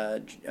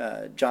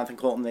Jonathan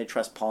Colton, they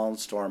trust Paul and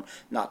Storm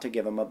not to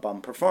give them a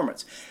bum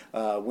performance.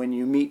 When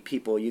you meet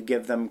people, you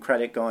give them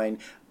credit going,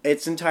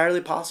 it's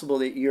entirely possible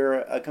that you're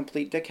a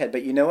complete dickhead,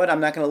 but you know what? I'm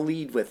not going to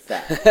lead with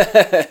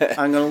that.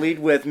 I'm going to lead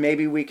with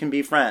maybe we can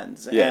be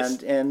friends.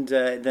 Yes. And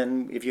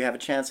then if you have a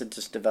chance, it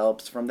just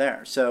develops from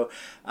there. So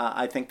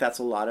I think that's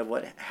a lot of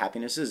what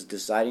happiness is,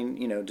 deciding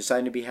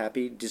to be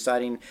happy,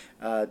 deciding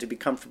to be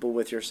comfortable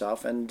with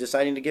yourself, and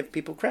deciding to give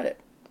people credit.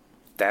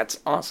 That's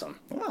awesome.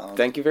 Well,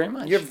 thank you very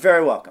much. You're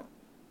very welcome.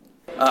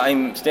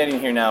 I'm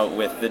standing here now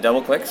with the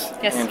Double Clicks,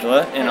 Yes.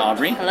 Angela and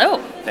Aubrey. Hello.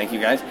 Thank you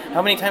guys.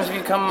 How many times have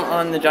you come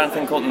on the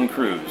Jonathan Colton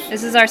cruise?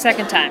 This is our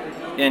second time.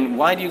 And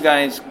why do you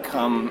guys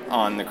come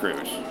on the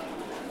cruise?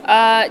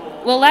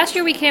 Well, last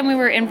year we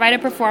were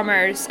invited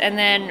performers, and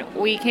then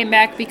we came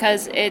back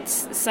because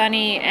it's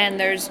sunny and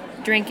there's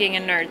drinking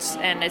and nerds,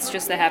 and it's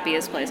just the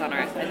happiest place on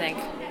earth, I think.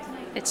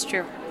 It's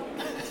true.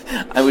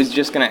 I was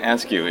just going to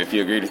ask you if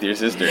you agreed with your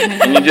sister,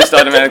 and you just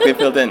automatically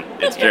filled in.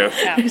 It's true.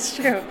 Yeah, it's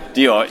true.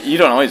 You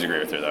don't always agree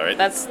with her, though, right?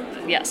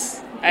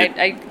 Yes.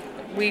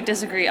 We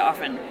disagree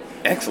often.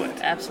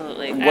 Excellent.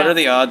 Absolutely. What are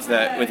the odds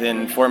that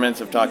within 4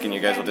 minutes of talking, you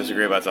guys will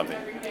disagree about something?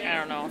 I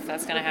don't know if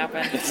that's going to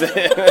happen.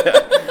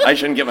 I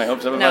shouldn't get my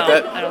hopes up about No,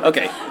 that? I don't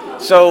Okay.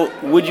 So,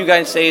 would you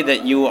guys say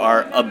that you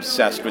are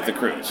obsessed with the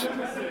cruise?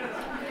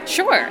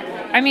 Sure.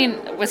 I mean,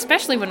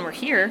 especially when we're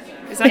here.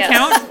 Does that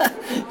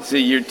count? So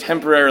you're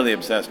temporarily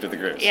obsessed with the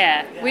cruise?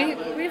 Yeah.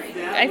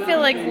 I feel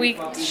like we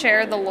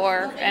share the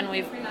lore, and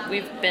we've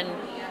been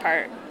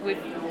part We've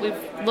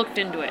looked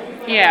into it.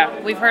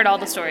 Yeah, we've heard all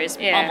the stories,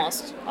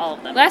 almost all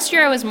of them. Last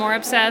year I was more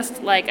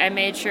obsessed. Like, I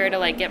made sure to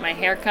like get my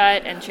hair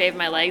cut and shave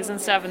my legs and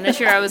stuff. And this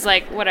year I was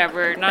like,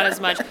 whatever, not as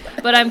much.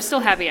 But I'm still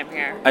happy I'm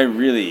here. I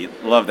really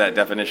love that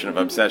definition of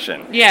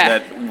obsession. Yeah.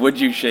 That would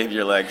you shave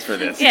your legs for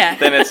this? Yeah.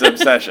 Then it's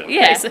obsession.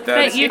 Yeah, That's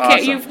but you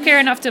awesome. care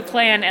enough to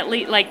plan at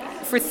least like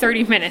for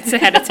 30 minutes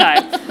ahead of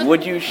time.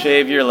 Would you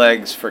shave your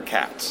legs for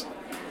cats?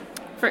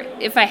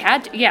 If I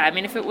had to, yeah. I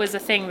mean, if it was a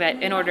thing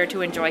that in order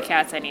to enjoy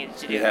cats I needed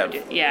to do. You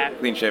have Yeah.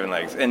 clean shaven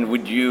legs. And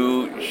would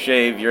you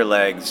shave your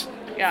legs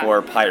Yeah.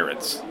 for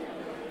pirates?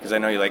 Because I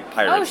know you like Oh,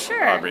 pirates,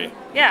 sure. Aubrey.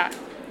 Yeah.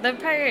 The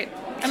pirate.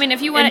 I mean,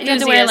 if you had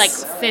to wear like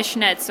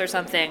fishnets or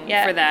something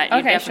for that, you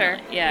Okay, sure.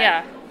 definitely-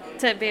 Yeah.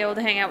 To be able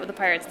to hang out with the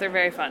pirates, they're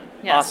very fun.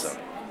 Yes.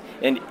 Awesome.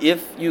 And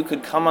if you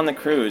could come on the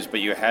cruise, but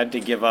you had to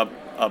give up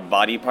a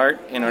body part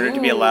in order to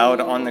be allowed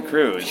on the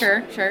cruise,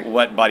 Sure.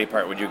 what body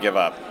part would you give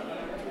up?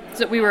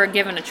 So we were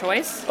given a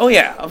choice. Oh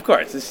yeah, of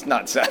course. It's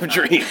not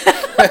savagery.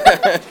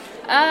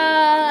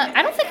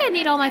 I don't think I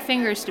need all my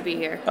fingers to be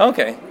here.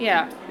 Okay.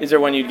 Yeah. Is there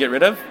one you'd get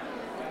rid of?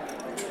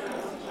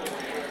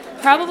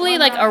 Probably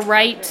like a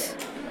right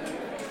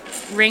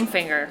ring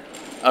finger.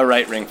 A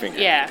right ring finger.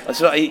 Yeah.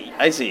 So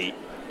I see.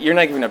 You're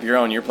not giving up your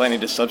own. You're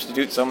planning to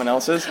substitute someone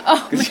else's?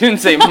 Oh. Because you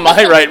didn't say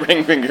my right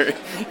ring finger.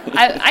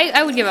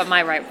 I would give up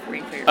my right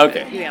ring finger.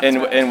 Okay. You And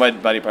answer. and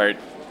what body part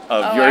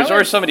of Oh, yours I or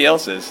would- somebody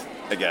else's,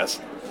 I guess.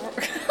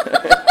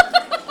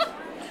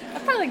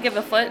 I'd probably give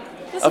a foot.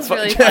 This A is foot.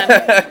 really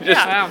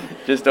fun.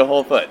 Just a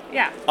whole foot.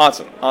 Yeah.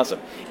 Awesome.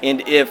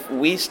 And if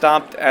we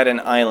stopped at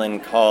an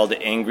island called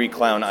Angry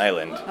Clown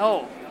Island,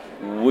 Oh,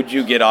 would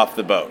you get off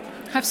the boat?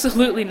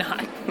 absolutely not.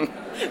 not gonna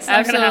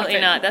Absolutely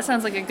happen. not. That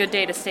sounds like a good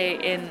day to stay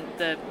in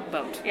the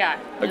boat. Yeah.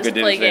 A just good day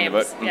to play stay in the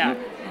games. boat? Yeah.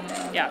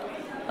 Mhm. Yeah.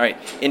 All right.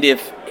 And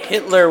if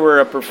Hitler were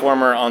a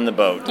performer on the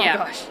boat,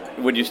 Yeah.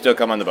 would you still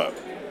come on the boat?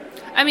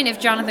 I mean, if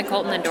Jonathan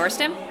Colton endorsed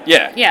him,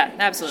 Yeah. yeah,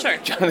 absolutely. Sure.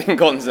 Jonathan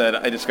Colton said,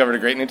 I discovered a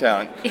great new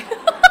talent.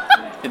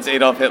 It's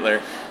Adolf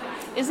Hitler.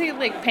 Is he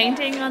like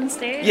painting on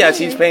stage? Yes,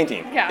 he's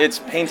painting. Yeah. It's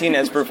painting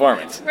as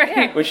performance.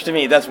 Right. Which to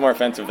me, that's more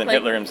offensive than Like-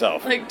 Hitler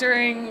himself. Like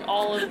during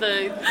all of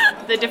the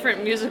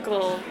different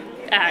musical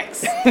acts.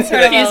 Sort of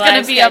a He's gonna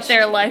live be up sketch.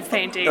 there live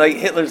painting. Like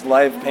Hitler's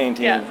live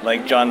painting, Yeah.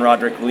 like John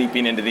Roderick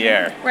leaping into the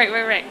air. right.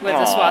 With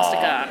a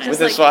swastika on it. With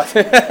Just a like-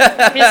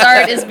 swastika. His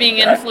art is being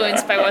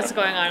influenced by what's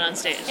going on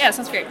stage. Yeah,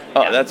 sounds great.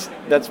 Oh,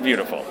 that's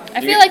beautiful.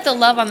 I feel like the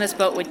love on this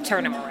boat would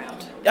turn him around.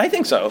 I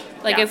think so.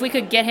 Like, Yeah. if we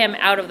could get him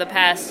out of the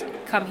past,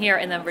 come here,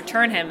 and then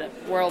return him,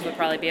 the world would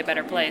probably be a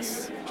better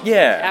place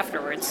Yeah.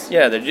 afterwards.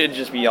 Yeah, there'd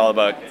just be all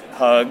about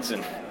hugs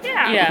and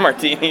Yeah. Yeah.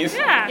 martinis.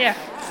 Yeah.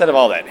 Instead of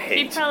all that He'd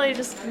hate. probably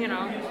just,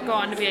 go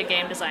on to be a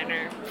game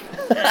designer.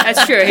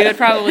 That's true. He would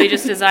probably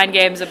just design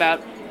games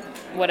about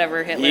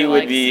whatever Hitler He would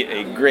likes. be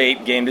a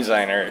great game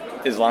designer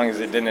as long as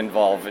it didn't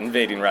involve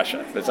invading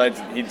Russia. Besides,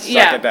 he'd suck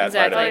Yeah, at that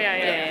exactly. part of it.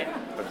 Oh, yeah.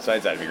 But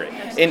besides that, it'd be great.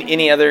 And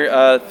any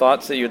other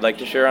thoughts that you'd like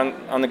to share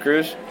on the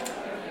cruise?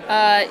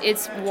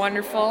 It's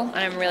wonderful,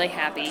 and I'm really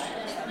happy.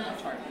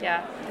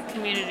 Yeah. The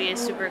community is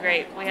super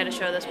great. We had a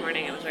show this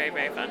morning. It was very,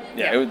 very fun.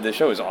 Yeah, the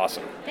show is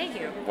awesome. Thank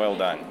you. Well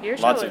done. Your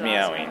show Lots was of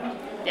meowing. awesome.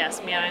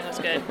 Yes, meowing was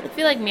good. I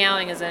feel like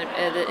meowing is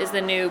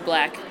the new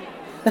black.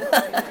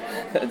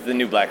 It's the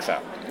new black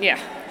sound. Yeah.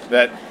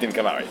 That didn't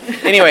come out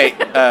right. Anyway,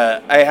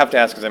 I have to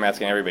ask because I'm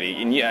asking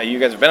everybody. And you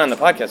guys have been on the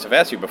podcast. I've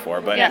asked you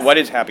before, but Yes. what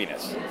is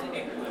happiness?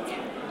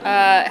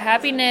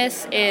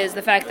 Happiness is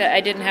the fact that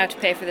I didn't have to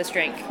pay for this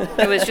drink.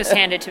 It was just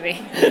handed to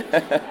me.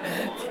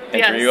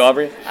 And for you,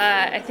 Aubrey?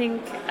 I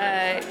think,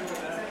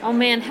 oh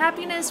man,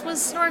 happiness was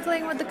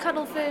snorkeling with the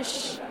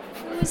cuttlefish.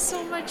 It was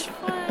so much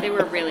fun. They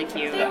were really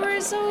cute. They were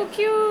so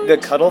cute. The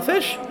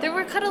cuttlefish? There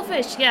were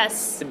cuttlefish,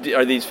 yes.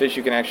 Are these fish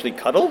you can actually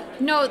cuddle?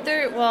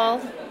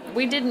 No,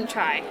 we didn't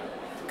try.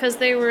 Because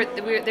they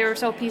were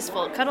so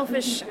peaceful.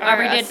 Cuttlefish are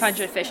Aubrey did punch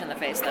a fish in the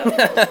face, though.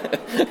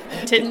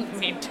 Didn't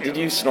mean to. Did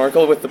you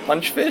snorkel with the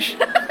punch fish?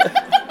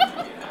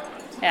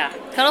 Yeah.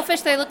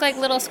 Cuttlefish, they look like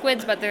little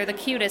squids, but they're the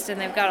cutest,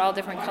 and they've got all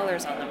different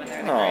colors on them, and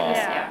they're the Aw.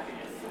 greatest. Yeah.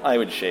 Yeah. I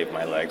would shave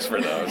my legs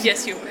for those.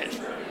 Yes, you would.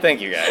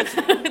 Thank you, guys.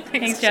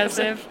 Thanks,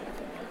 Joseph.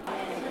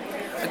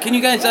 Can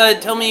you guys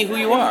tell me who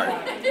you are?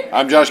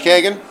 I'm Josh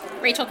Kagan.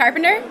 Rachel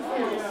Carpenter.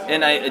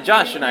 And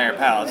Josh and I are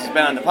pals. He's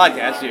been on the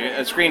podcast. You're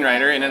a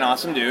screenwriter and an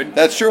awesome dude.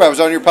 That's true. I was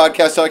on your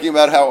podcast talking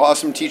about how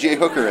awesome TJ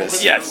Hooker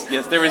is. Yes,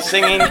 there was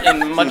singing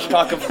and much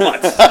talk of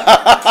butts.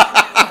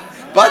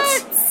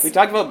 Butts? We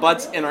talked about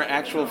butts and our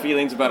actual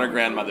feelings about our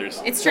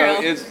grandmothers. It's So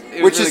true. it was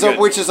Which really is good.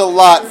 which is a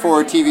lot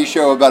for a TV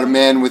show about a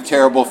man with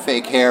terrible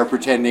fake hair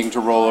pretending to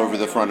roll over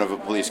the front of a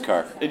police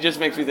car. It just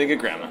makes me think of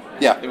grandma.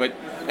 Yeah.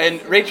 And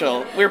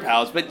Rachel, we're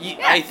pals, but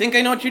I think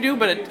I know what you do,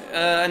 but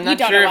I'm not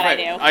don't sure know if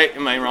what I do.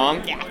 Am I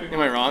wrong? Yeah. Am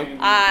I wrong?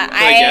 I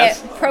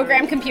guess?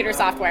 program computer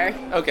software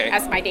Okay.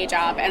 as my day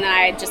job, and then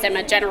I just am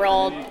a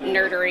general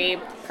nerdery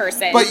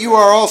person. But you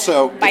are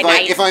also, By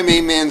night. if I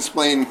may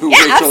mansplain who Yeah,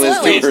 Rachel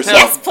absolutely. is to Tell, herself,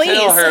 Yes, please.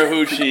 Tell her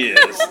who she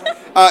is.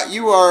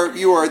 you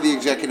are the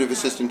executive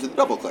assistant to the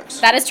Double Clicks.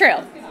 That is true.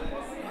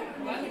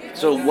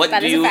 So what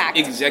That do is a you fact.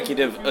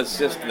 executive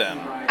assist them?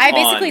 I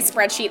basically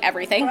spreadsheet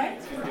everything.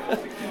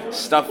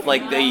 Stuff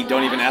like they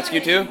don't even ask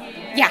you to?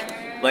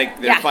 Yeah.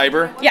 Like their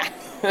fiber? Yeah.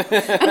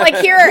 I'm like,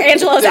 here are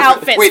Angela's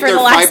outfits for their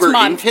the last fiber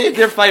month. intake?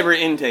 Their fiber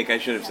intake, I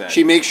should have said.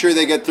 She makes sure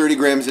they get 30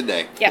 grams a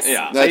day. Yes.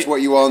 Yeah. That's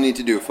what you all need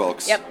to do,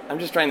 folks. Yep. I'm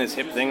just trying this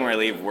hip thing where I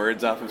leave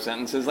words off of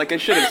sentences. Like I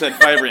should have said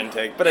fiber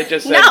intake, but I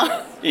just said,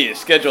 No. you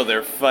schedule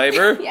their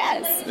fiber?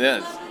 Yes.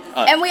 Yes.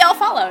 And we all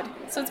followed,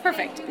 so it's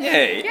perfect.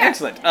 Yay, Yeah.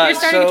 excellent. You're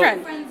starting a so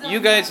trend.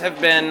 You guys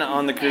have been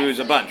on the cruise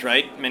a bunch,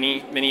 right?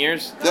 Many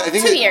years? I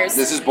think 2 years.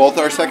 This is both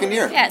our second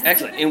year. Yes.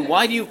 Excellent. And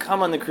why do you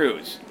come on the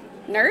cruise?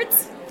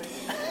 Nerds?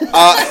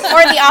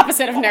 Or the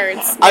opposite of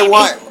nerds.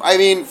 I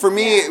mean, for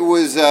me, it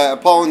was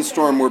Paul and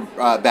Storm were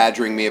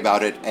badgering me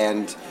about it,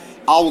 and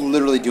I'll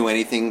literally do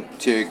anything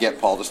to get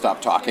Paul to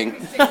stop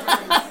talking.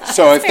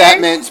 So if that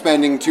meant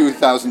spending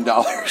 $2,000,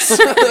 Worth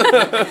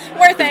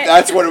it.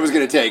 that's what it was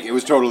going to take. It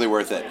was totally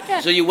worth it.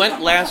 So you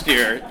went last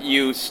year,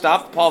 you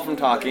stopped Paul from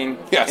talking,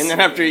 Yes. and then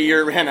after a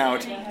year ran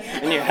out,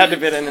 and you had to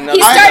fit in another.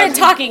 He started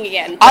talking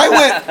again.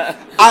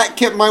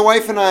 My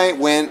wife and I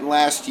went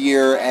last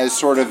year as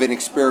sort of an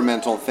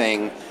experimental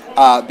thing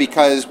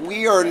because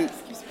we are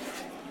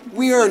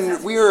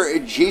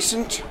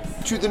adjacent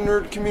to the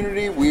nerd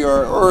community. We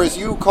are, or as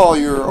you call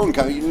your own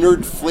kind,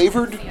 nerd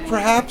flavored,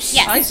 perhaps.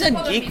 Yes. I said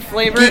geek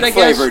flavored. Geek I guess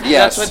flavored,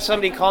 yes. That's what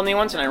somebody called me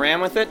once, and I ran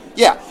with it.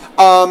 Yeah.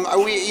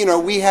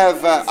 We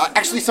have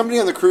actually somebody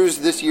on the cruise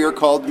this year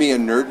called me a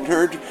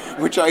nerd,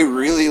 which I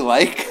really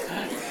like.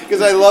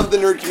 Because I love the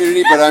nerd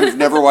community, but I've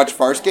never watched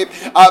Farscape.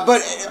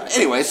 But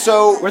anyway,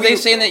 so... Were they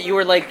saying that you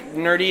were, like,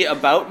 nerdy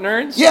about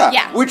nerds?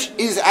 Yeah, which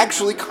is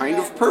actually kind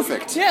of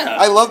perfect. Yeah.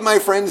 I love my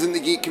friends in the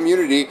geek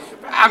community.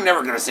 I'm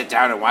never going to sit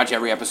down and watch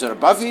every episode of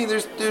Buffy.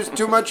 There's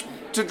too much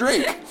to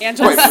drink.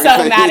 Angela's so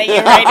mad at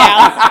you right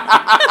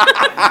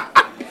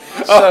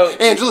now. So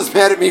Angela's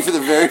mad at me for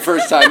the very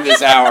first time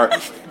this hour.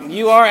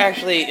 you are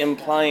actually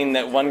implying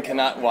that one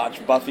cannot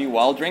watch Buffy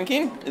while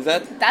drinking? Is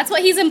that... That's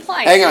what he's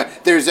implying. Hang on.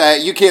 There's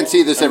you can't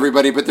see this,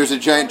 everybody, but there's a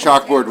giant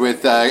chalkboard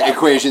with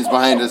equations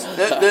behind us.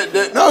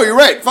 No, you're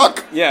right.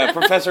 Fuck. Yeah,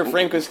 Professor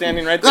Frink was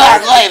standing right there.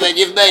 Lord Laban,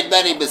 you've made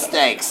many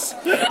mistakes.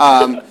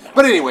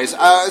 But anyways,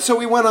 so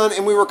we went on,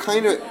 and we were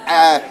kind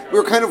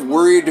of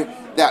worried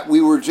that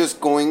we were just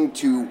going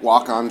to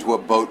walk onto a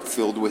boat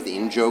filled with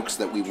in-jokes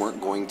that we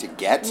weren't going to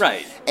get.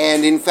 Right.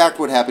 And in fact,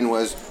 what happened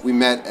was we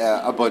met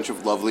a bunch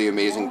of lovely,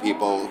 amazing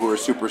people who were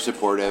super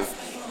supportive,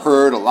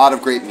 heard a lot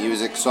of great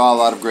music, saw a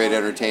lot of great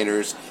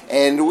entertainers,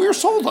 and we were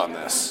sold on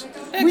this.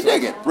 We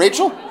dig it.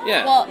 Rachel?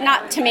 Yeah. Well,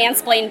 not to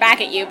mansplain back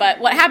at you, but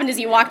what happened is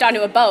you walked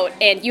onto a boat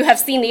and you have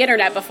seen the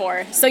internet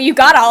before, so you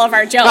got all of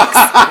our jokes.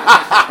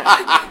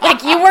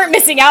 Like, you weren't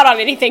missing out on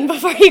anything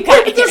before you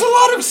got here. There's a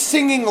lot of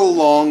singing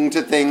along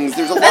to things.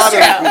 There's a lot of...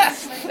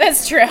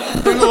 That's true.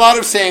 There's a lot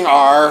of saying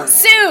R.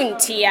 Soon,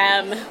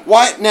 TM.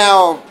 What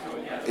now?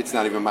 It's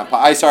not even my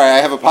I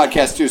have a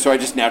podcast too, so I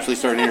just naturally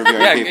started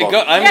interviewing people.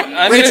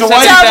 I'm Rachel,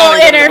 gonna sit down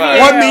and go to the bar.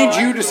 What made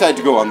you decide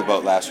to go on the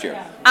boat last year?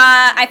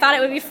 I thought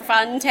it would be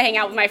fun to hang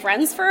out with my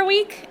friends for a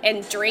week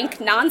and drink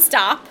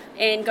nonstop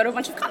and go to a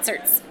bunch of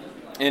concerts.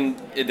 And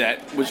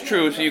that was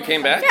true, so you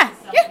came back?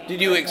 Yeah. Did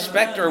you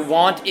expect or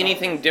want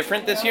anything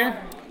different this year?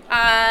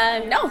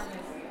 No.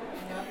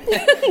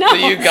 No. So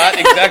you got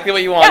exactly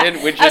what you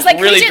wanted, which I was is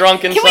like, really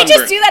drunk and Can sunburned. we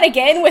just do that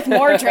again with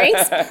more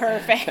drinks?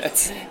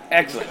 Perfect.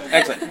 Excellent.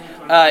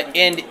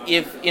 And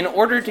if, in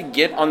order to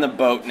get on the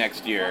boat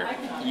next year,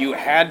 you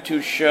had to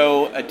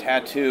show a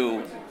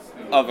tattoo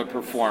of a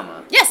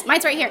performer. Yes,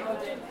 mine's right here.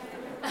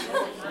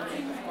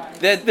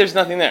 There's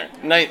nothing there.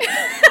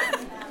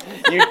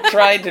 You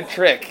tried to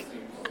trick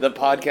the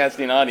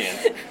podcasting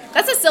audience.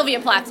 That's a Sylvia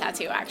Plath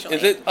tattoo, actually.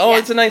 Is it? Oh, Yeah.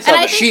 it's a nice And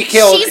one. I think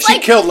She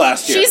killed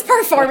last year. She's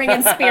performing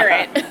in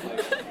spirit.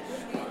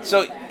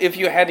 So, if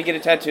you had to get a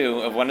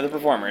tattoo of one of the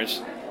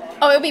performers,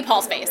 Oh, it would be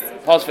Paul's face.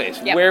 Paul's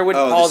face, Yep. where would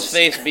Oh, Paul's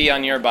this face be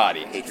on your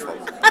body? Hateful.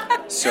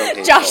 So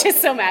hateful. Josh is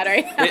so mad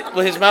right now.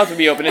 Well, his mouth would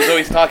be open as though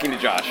he's talking to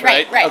Josh,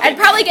 right? Right. Okay. I'd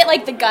probably get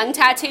like the gun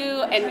tattoo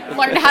and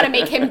learn how to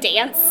make him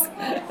dance.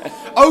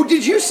 Oh,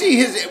 did you see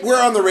his...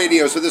 We're on the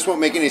radio, so this won't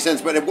make any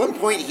sense, but at one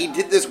point he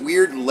did this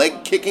weird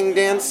leg-kicking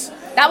dance.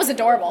 That was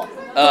adorable.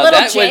 The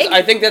little jig.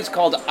 I think that's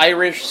called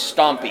Irish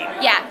stomping.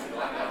 Yeah.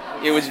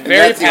 It was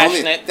very That's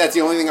passionate. That's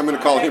the only thing I'm going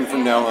to call him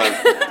from now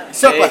on.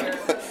 So,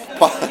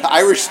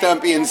 Irish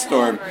Stumpy and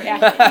Storm.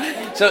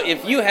 Yeah. So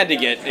if you had to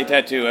get a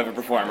tattoo of a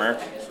performer,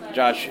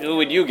 Josh, who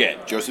would you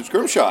get? Joseph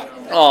Scrimshaw.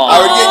 Oh, I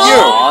would get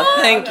you.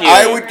 Aw, thank you.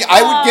 I would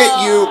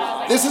get you.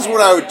 This is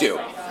what I would do.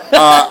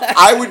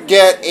 I would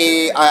get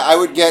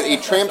a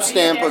tramp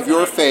stamp of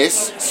your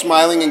face,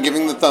 smiling and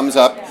giving the thumbs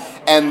up,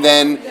 and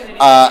then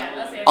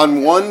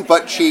on one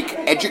butt cheek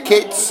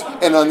educates,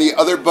 and on the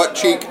other butt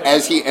cheek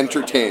as he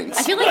entertains.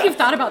 I feel like you've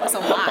thought about this a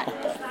lot.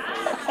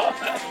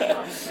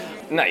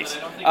 Nice.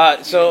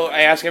 So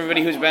I ask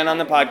everybody who's been on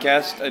the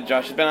podcast.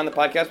 Josh has been on the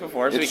podcast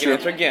before, so It's he can true.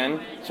 answer again.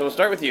 So we'll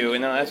start with you,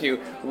 and then I'll ask you,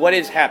 what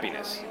is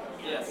happiness?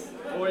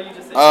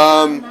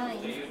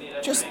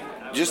 Just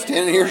just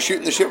standing here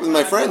shooting the shit with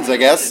my friends, I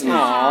guess,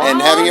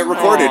 and having it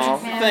recorded.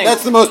 Thanks.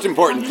 That's the most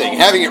important thing,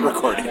 having it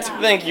recorded.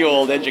 Thank you,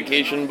 old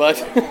education butt.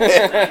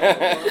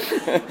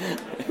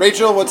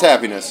 Rachel, what's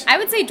happiness? I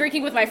would say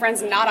drinking with my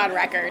friends not on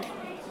record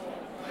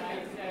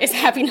is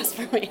happiness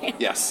for me.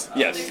 Yes.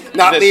 Yes.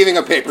 Not This- leaving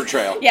a paper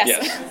trail. Yes.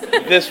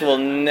 Yes. This will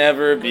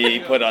never be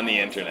put on the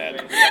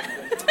internet.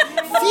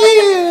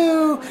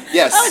 Phew!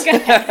 Yes.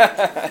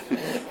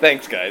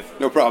 Thanks, guys.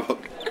 No problem.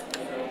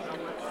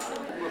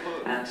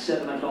 At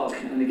 7 o'clock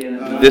in the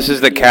game. This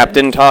is the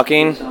captain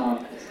talking.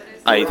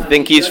 I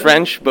think he's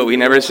French, but we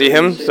never see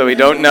him, so we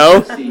don't know.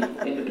 The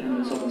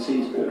Independence of the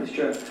Seas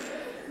Orchestra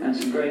and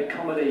some great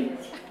comedy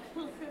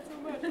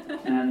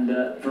and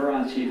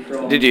variety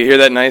from. Did you hear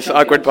that nice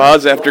awkward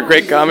pause after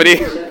great comedy?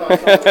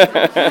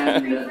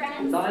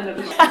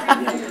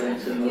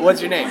 What's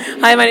your name?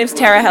 Hi, my name's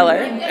Tara Heller.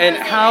 And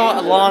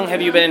how long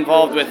have you been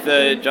involved with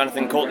the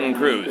Jonathan Colton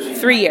cruise?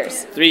 3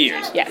 years. 3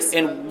 years. Yes.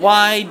 And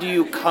why do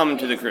you come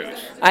to the cruise?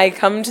 I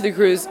come to the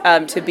cruise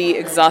to be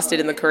exhausted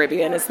in the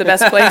Caribbean. It's the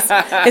best place.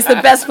 It's the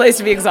best place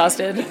to be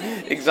exhausted.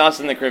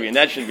 Exhausted in the Caribbean.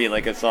 That should be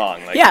like a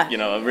song. Like, Yeah. You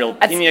know, a real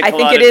That's- pina I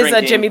colada think it is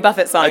drinking. a Jimmy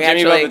Buffett song, A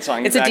Jimmy actually. Buffett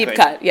song, It's a deep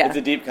exactly. cut, yeah. It's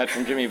a deep cut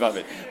from Jimmy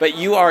Buffett. But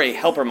you are a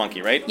helper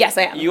monkey, right? Yes,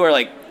 I am. You are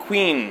like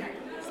queen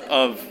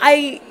of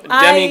I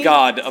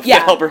demigod of yeah.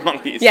 the helper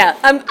monkeys. Yeah,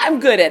 I'm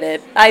good at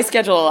it. I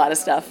schedule a lot of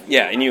stuff.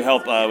 Yeah, and you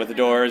help with the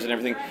doors and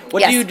everything. What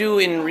Yes. do you do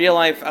in real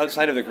life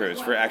outside of the cruise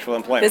for actual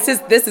employment?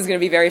 This is going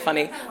to be very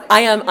funny.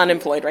 I am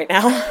unemployed right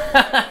now.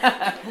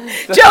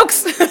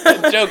 Jokes.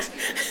 Jokes.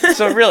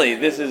 So really,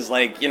 this is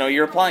like, you know,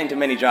 you're applying to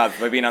many jobs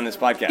by being on this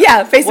podcast.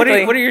 Yeah,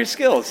 basically. What are your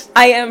skills?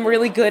 I am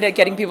really good at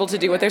getting people to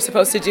do what they're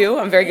supposed to do.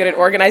 I'm very good at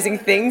organizing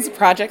things,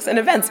 projects, and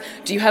events.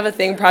 Do you have a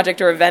thing,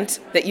 project, or event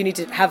that you need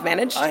to have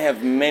managed? I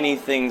have many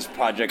things,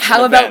 projects,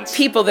 How and about events.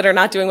 people that are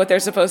not doing what they're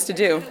supposed to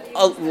do?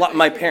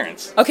 My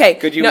parents. Okay.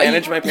 Could you No,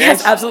 manage you- my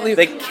parents? yes, absolutely.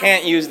 They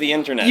can't use the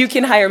internet. You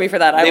can hire me for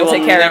that. I They will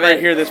take care of never it.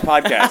 hear this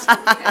podcast.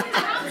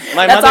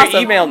 My That's mother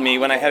awesome. emailed me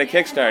when I had a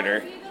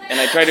Kickstarter, and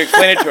I tried to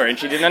explain it to her, and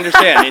she didn't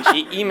understand. And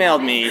she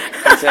emailed me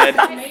and said,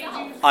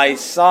 I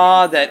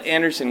saw that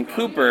Anderson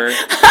Cooper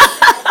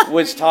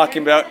was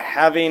talking about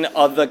having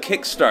the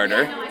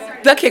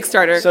Kickstarter. The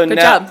Kickstarter. So Good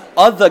now,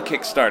 job. the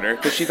Kickstarter,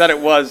 because she thought it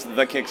was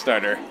the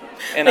Kickstarter.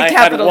 And The I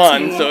had capital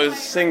one, T. so it was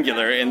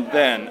singular, and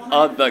then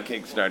the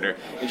Kickstarter.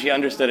 And she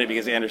understood it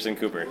because Anderson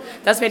Cooper.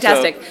 That's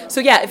fantastic.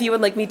 So yeah, if you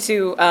would like me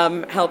to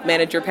help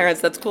manage your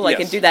parents, that's cool. I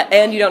can Yes. do that.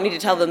 And you don't need to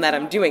tell them that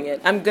I'm doing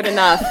it. I'm good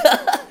enough.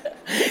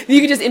 You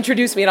can just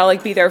introduce me and I'll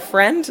like be their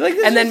friend Like,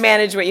 this and then is-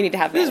 manage what you need to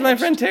have This is my managed.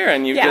 friend Tara,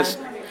 and you Yeah. just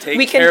take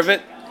We can- care of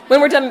it. When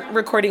we're done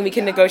recording, we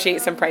can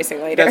negotiate some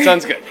pricing later. That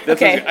sounds good. That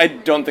Okay. sounds good. I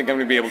don't think I'm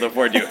going to be able to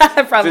afford you.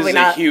 Probably this is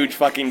not. a huge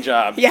fucking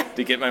job Yeah.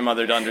 to get my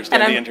mother to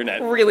understand And the I'm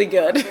internet. really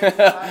good.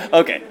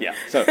 Okay, yeah.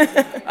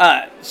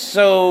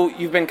 So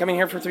you've been coming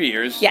here for 3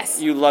 years.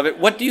 Yes. You love it.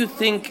 What do you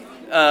think,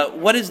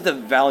 what is the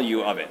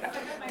value of it?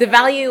 The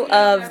value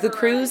of the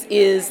cruise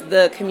is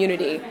the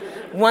community.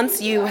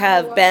 Once you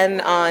have been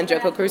on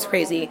Joko Cruise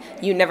Crazy,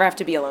 you never have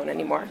to be alone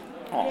anymore.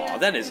 Oh,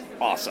 that is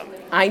awesome.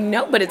 I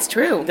know, but it's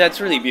true. That's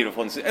really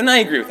beautiful. And I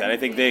agree with that. I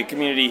think the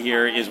community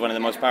here is one of the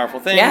most powerful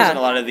things. Yeah. And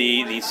a lot of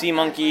the sea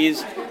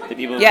monkeys, the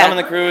people who Yeah. come on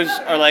the cruise,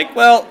 are like,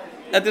 well,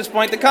 at this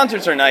point, the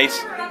concerts are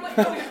nice,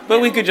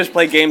 but we could just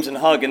play games and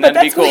hug, and But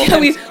that'd be that's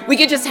cool. we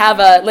could just have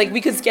we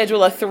could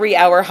schedule a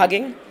 3-hour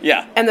hugging,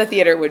 Yeah. and the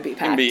theater would be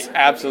Can packed. be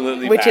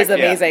absolutely Which is packed,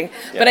 yeah. amazing.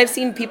 Yeah. But I've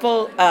seen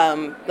people,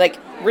 like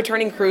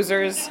returning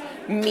cruisers,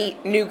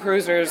 meet new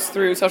cruisers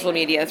through social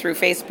media, through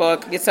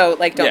Facebook. So,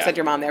 like, don't Yeah. send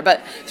your mom there,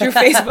 but through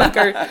Facebook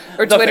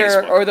or The Twitter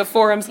Facebook. or the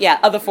forums. Yeah,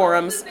 other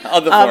forums.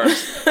 Other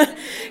forums.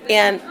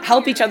 And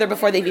help each other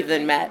before they've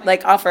even met.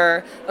 Like,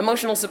 offer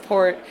emotional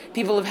support.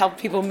 People have helped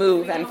people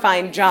move and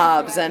find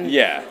jobs and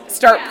Yeah.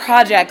 start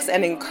projects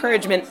and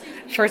encouragement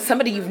for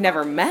somebody you've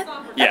never met.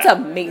 That's Yeah.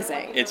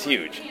 amazing. It's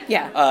huge.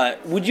 Yeah.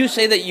 Would you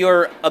say that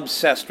you're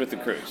obsessed with the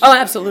cruise? Oh,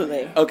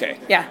 absolutely. Okay.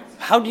 Yeah.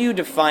 How do you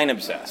define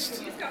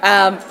obsessed?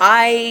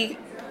 I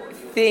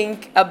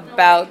think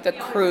about the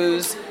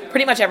cruise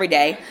pretty much every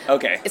day.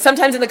 Okay.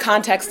 Sometimes in the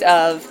context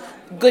of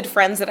good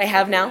friends that I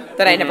have now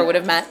that I Mm-hmm. never would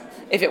have met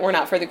if it were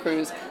not for the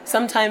cruise.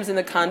 Sometimes in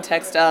the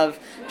context of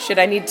shit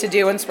I need to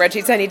do and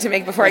spreadsheets I need to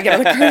make before I get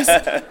on the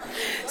cruise.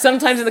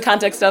 Sometimes in the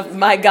context of,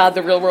 my God,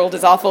 the real world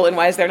is awful, and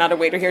why is there not a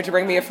waiter here to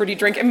bring me a fruity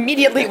drink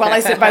immediately while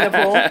I sit by the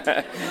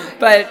pool?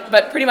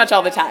 But pretty much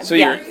all the time. So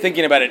yeah. you're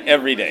thinking about it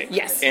every day.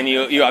 Yes. And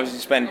you obviously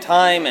spend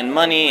time and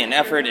money and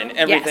effort and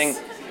everything.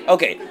 Yes.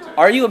 Okay.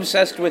 Are you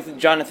obsessed with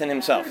Jonathan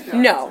himself?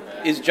 No.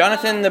 Is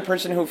Jonathan the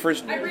person who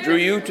first drew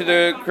you to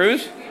the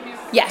cruise?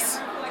 Yes.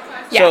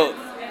 Yeah. So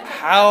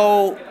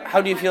how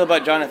do you feel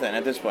about Jonathan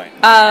at this point?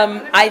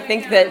 I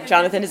think that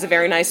Jonathan is a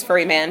very nice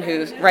furry man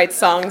who writes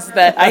songs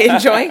that I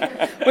enjoy,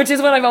 which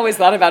is what I've always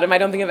thought about him. I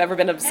don't think I've ever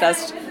been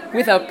obsessed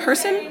with a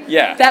person.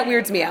 Yeah. That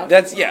weirds me out.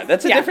 That's a Yeah.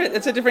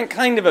 different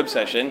kind of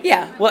obsession.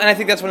 Yeah. Well, and I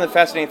think that's one of the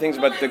fascinating things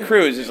about the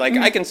cruise is like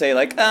I can say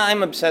like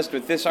I'm obsessed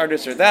with this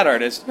artist or that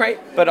artist. Right.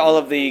 But all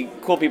of the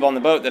cool people on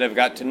the boat that I've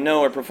got to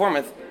know or perform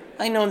with,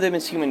 I know them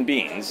as human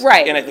beings.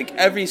 Right. And I think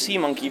every sea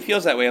monkey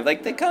feels that way.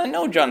 Like, they kind of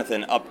know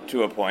Jonathan up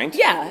to a point.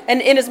 Yeah,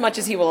 and in as much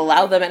as he will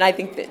allow them, and I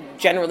think that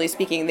generally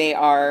speaking, they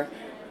are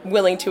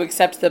willing to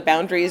accept the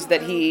boundaries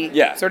that he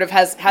sort of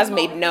has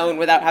made known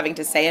without having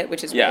to say it,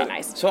 which is really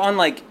nice. So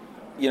unlike,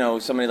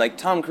 somebody like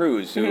Tom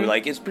Cruise, who,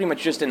 is pretty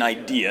much just an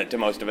idea to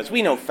most of us.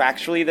 We know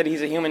factually that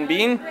he's a human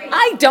being.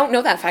 I don't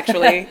know that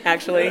factually,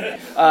 actually.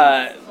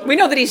 We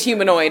know that he's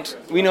humanoid.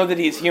 We know that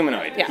he's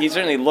humanoid. Yeah. He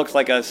certainly looks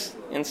like us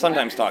and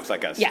sometimes talks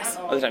like us. Yes.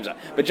 Other times not.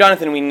 But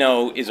Jonathan, we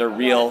know, is a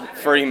real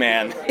furry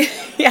man.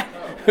 Yeah.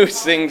 Who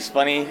sings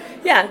funny,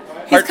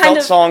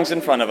 heartfelt songs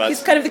in front of us.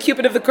 He's kind of the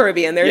Cupid of the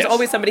Caribbean. There's Yes.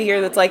 always somebody here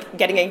that's like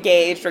getting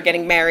engaged or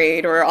getting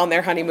married or on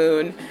their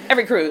honeymoon.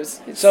 Every cruise.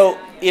 So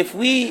if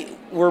we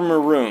were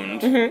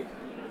marooned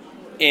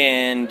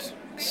and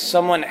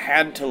someone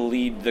had to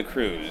lead the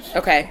cruise,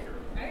 Okay.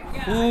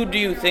 who do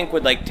you think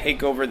would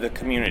take over the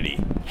community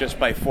just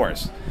by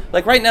force?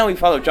 Like right now we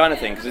follow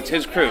Jonathan because it's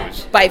his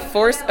cruise. By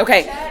force?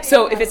 Okay,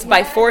 so if it's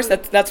by force,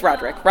 that's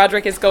Roderick.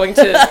 Roderick is going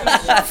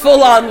to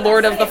full-on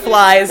Lord of the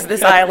Flies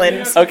this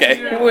island.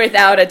 Okay.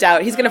 Without a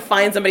doubt. He's going to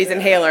find somebody's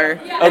inhaler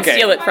and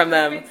steal it from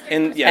them.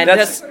 And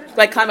just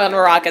climb on a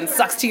rock and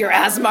sucks to your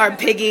Asmar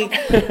piggy.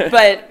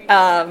 But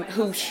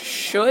who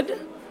should?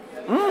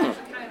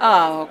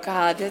 Oh,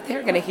 God,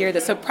 they're going to hear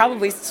this. So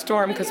probably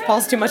Storm, because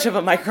Paul's too much of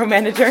a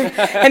micromanager,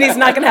 and he's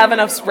not going to have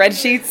enough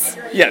spreadsheets.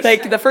 Yes.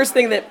 The first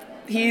thing that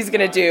he's going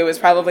to do is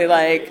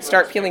probably,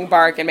 start peeling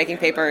bark and making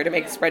paper to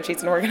make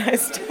spreadsheets and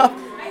organize stuff.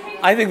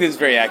 I think this is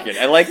very accurate.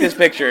 I like this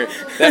picture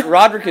that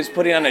Roderick is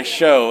putting on a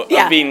show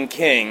of being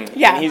king.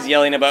 Yeah. And he's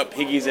yelling about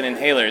piggies and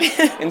inhalers.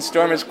 And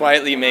Storm is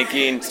quietly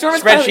making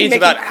spreadsheets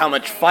about how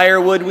much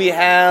firewood we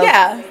have.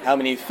 Yeah. How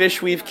many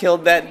fish we've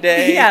killed that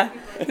day. Yeah.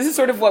 This is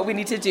sort of what we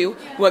need to do.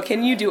 What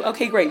can you do?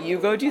 Okay, great. You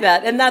go do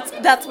that. And that's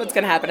what's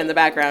going to happen in the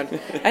background.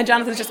 And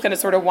Jonathan's just going to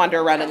sort of wander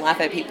around and laugh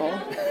at people.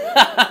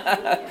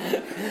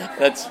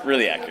 That's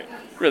really accurate.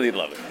 Really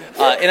love it.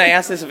 And I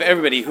ask this of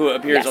everybody who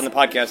appears on the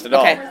podcast at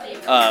all.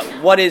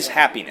 What is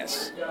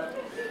happiness?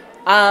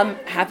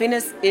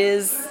 Happiness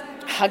is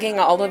hugging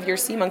all of your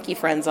sea monkey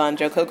friends on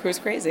Joko Cruise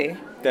Crazy.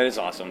 That is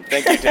awesome.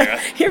 Thank you, Tara.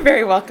 You're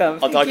very welcome.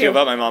 I'll talk to you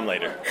about my mom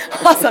later.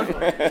 Awesome.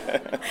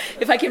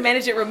 If I can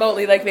manage it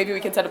remotely, maybe we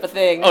can set up a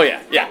thing. Oh,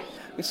 yeah.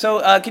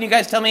 So, can you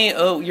guys tell me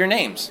your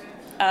names?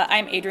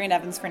 I'm Adrienne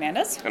Evans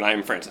Fernandez. And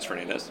I'm Francis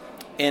Fernandez.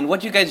 And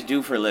what do you guys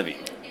do for a living?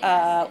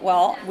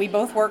 Well, we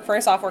both work for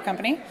a software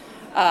company.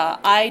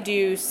 I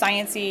do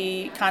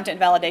science-y content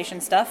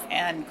validation stuff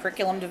and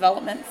curriculum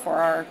development for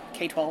our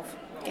K-12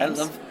 games.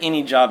 I love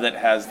any job that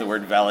has the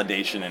word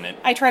validation in it.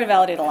 I try to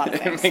validate a lot of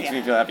things. It makes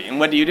me feel happy. And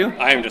what do you do?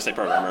 I am just a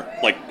programmer,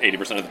 like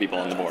 80% of the people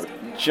on the board.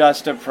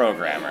 Just a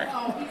programmer.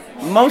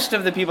 Most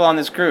of the people on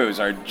this cruise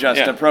are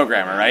just a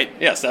programmer, right?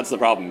 Yes, that's the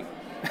problem.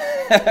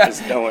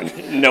 Because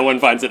no one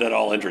finds it at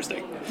all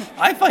interesting.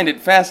 I find it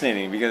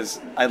fascinating because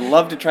I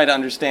love to try to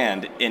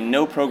understand, and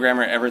no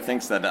programmer ever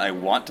thinks that I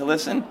want to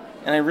listen,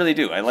 and I really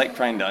do. I like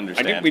trying to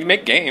understand. We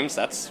make games.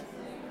 That's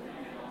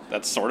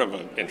sort of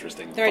an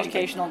interesting. They're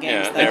educational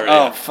games.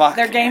 Yeah, fuck.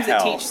 They're games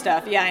hell. that teach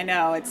stuff. Yeah, I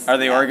know. Are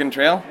they Oregon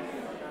Trail?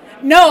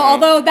 No,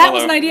 although that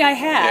was an idea I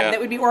had. That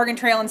would be Oregon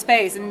Trail in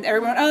space, and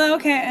everyone. Oh,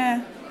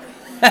 okay.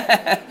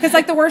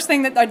 Because the worst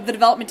thing that the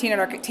development team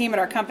at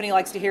our company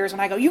likes to hear is when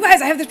I go, "You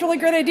guys, I have this really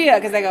great idea,"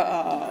 because they go,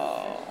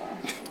 "Oh."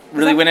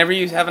 Really, whenever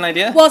you have an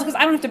idea? Well, it's because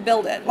I don't have to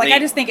build it. I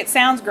just think it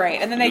sounds great,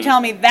 and then they tell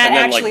me that and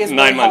then, actually is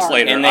 9 months hard.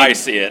 later, and I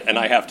see it, and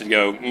I have to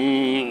go,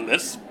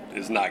 this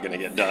is not going to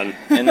get done.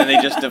 And then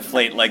they just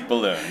deflate like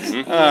balloons.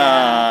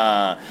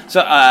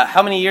 So,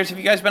 how many years have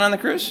you guys been on the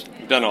cruise?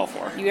 We've done all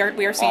 4. We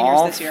are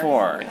seniors this year.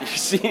 All 4.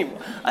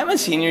 I'm a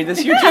senior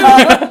this year, too.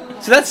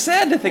 So that's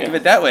sad to think of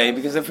it that way,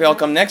 because if we all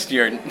come next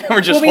year,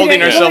 we're just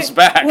holding ourselves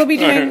back. We'll be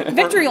doing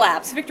victory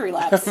laps. Victory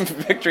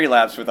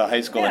laps with a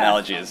high school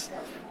analogy is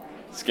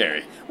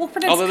scary. We'll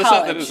pretend it's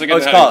college.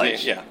 It's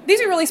college. Yeah.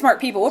 These are really smart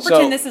people. We'll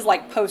pretend this is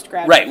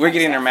postgraduate. Right, we're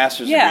getting our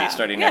master's degree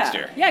starting next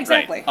year. Yeah,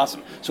 exactly. Right.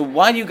 Awesome. So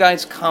why do you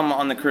guys come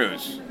on the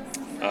cruise?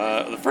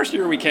 The first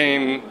year we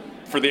came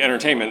for the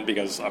entertainment,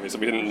 because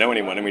obviously we didn't know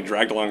anyone, and we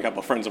dragged along a couple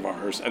of friends of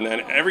ours. And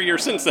then every year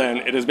since then,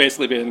 it has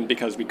basically been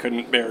because we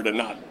couldn't bear to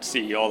not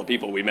see all the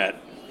people we met.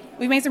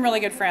 We've made some really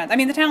good friends. I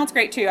mean, the talent's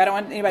great too. I don't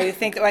want anybody to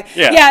think that.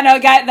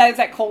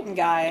 That Colton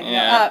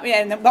guy.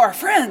 But our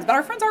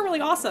friends are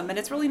really awesome, and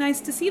it's really nice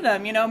to see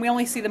them. And we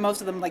only see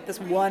most of them this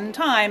one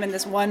time in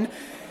this one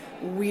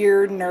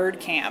weird nerd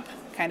camp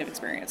kind of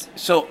experience.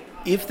 So,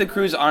 if the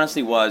cruise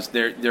honestly was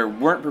there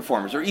weren't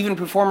performers, or even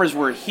performers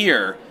were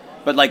here,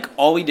 but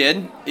all we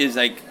did is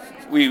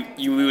we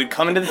would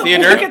come into the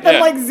theater. Look at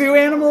them like zoo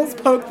animals,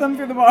 poke them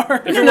through the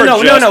bars.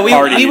 No.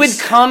 We would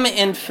come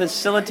and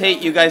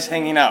facilitate you guys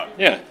hanging out.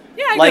 Yeah.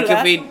 Yeah,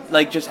 if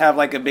we just have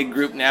a big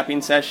group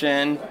napping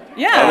session.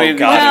 Yeah. Or we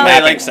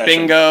play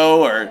bingo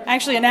or.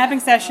 Actually, a napping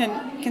session.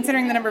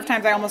 Considering the number of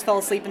times I almost fell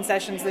asleep in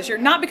sessions this year,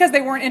 not because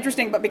they weren't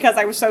interesting, but because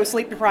I was so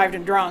sleep deprived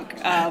and drunk.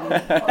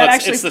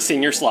 It's the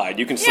senior slide.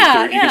 You can sleep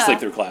through. You can sleep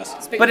through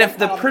class. But if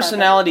the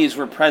personalities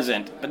were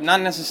present, but not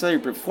necessarily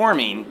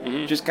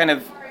performing, just kind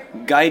of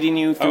guiding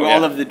you through yeah.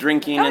 all of the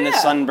drinking and the yeah.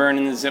 sunburn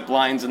and the zip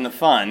lines and the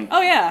fun.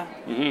 Oh, yeah.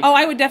 Mm-hmm. Oh,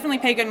 I would definitely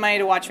pay good money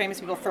to watch famous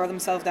people throw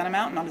themselves down a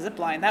mountain on a zip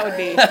line. That would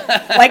be,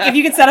 like, if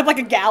you could set up, like,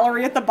 a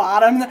gallery at the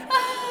bottom.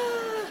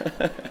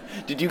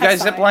 Did you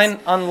guys zip line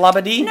on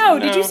Labadee? No,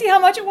 did you see how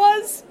much it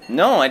was?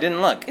 No, I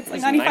didn't look. It's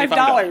like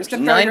 $95 to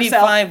throw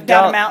yourself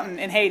down a mountain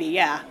in Haiti,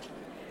 yeah.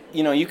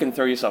 You know, you can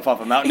throw yourself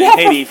off a mountain Yeah, in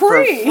Haiti for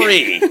free.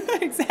 free.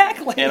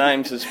 Exactly. And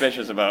I'm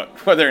suspicious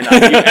about whether or not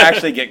you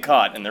actually get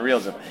caught in the real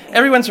zip.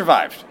 Everyone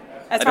survived.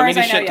 As I far don't as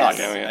mean I to know, shit talk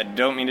yes. it. I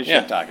don't mean to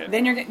shit talk it.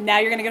 Then you're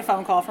going to get a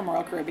phone call from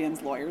Royal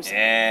Caribbean's lawyers.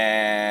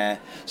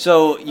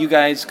 So you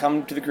guys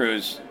come to the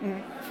cruise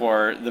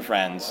for the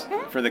friends,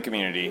 for the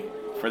community,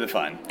 for the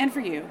fun. And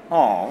for you.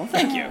 Oh,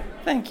 thank you.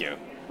 Thank you.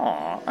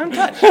 Oh, I'm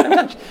touched. I'm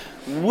touched.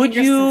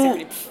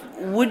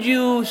 Would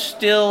you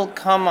still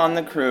come on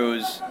the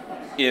cruise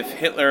if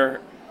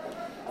Hitler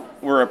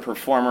were a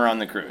performer on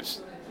the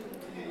cruise?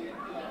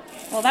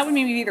 Well, that would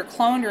mean we've either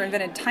cloned or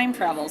invented time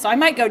travel. So I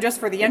might go just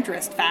for the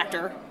interest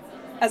factor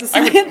as a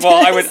scientist.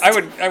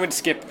 I would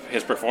skip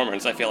his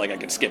performance. I feel like I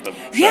could skip a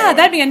show. Yeah,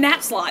 that'd be a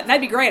nap slot.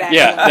 That'd be great, actually.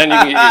 Yeah, then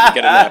you can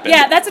get a nap in.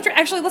 Yeah, that's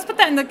actually, let's put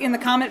that in the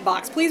comment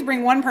box. Please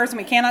bring one person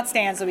we cannot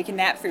stand so we can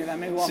nap through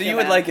them. So you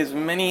would like as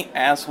many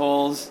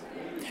assholes,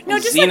 no,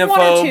 just xenophobes, like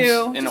one or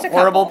two, and just a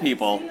horrible couple.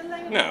 people?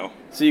 No.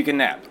 So you can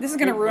nap. This is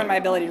going to ruin my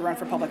ability to run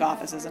for public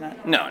office, isn't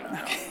it? No.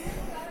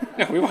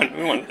 No, we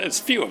want as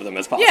few of them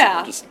as possible.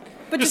 Yeah.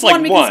 But just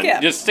one we can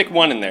skip. Just stick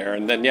one in there,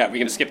 and then we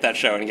can skip that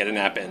show and get a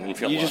nap in and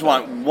feel. You just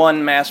want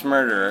one mass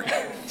murderer,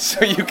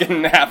 so you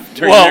can nap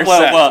during your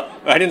set. Well,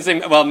 I didn't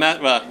say.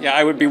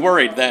 I would be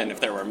worried then if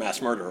there were a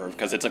mass murderer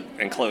because it's an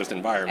enclosed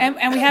environment.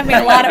 And we have made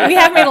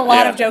a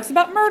lot of jokes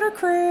about murder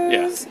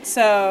crews. Yeah.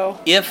 So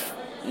if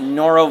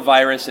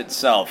norovirus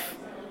itself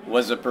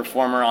was a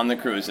performer on the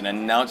cruise, an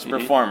announced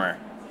performer,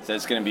 so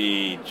it's going to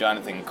be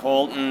Jonathan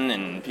Colton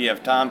and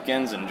P.F.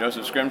 Tompkins and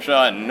Joseph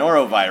Scrimshaw and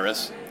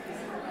norovirus.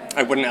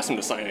 I wouldn't ask him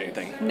to sign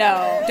anything.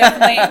 No,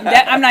 definitely.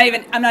 I'm not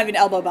even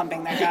elbow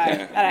bumping that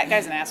guy. That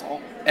guy's an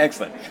asshole.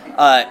 Excellent.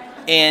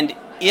 And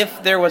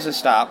if there was a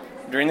stop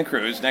during the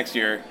cruise next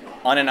year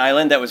on an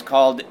island that was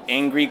called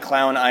Angry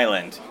Clown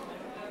Island,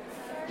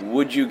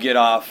 would you get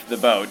off the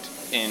boat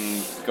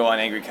and go on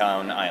Angry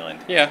Clown Island?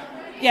 Yeah.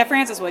 Yeah,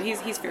 Francis would.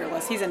 He's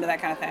fearless. He's into that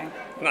kind of thing.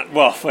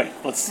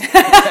 Let's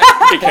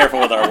be careful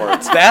with our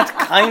words. That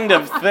kind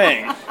of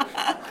thing.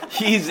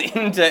 He's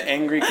into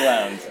angry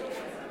clowns.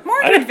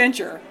 More of an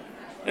adventure.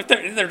 If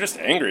they're just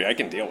angry, I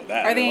can deal with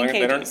that. Are they in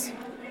cages?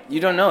 You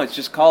don't know. It's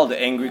just called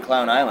Angry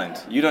Clown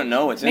Island. You don't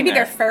know what's in there. Maybe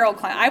they're feral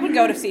clown. I would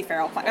go to see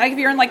feral clown. Like if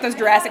you're in like those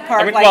Jurassic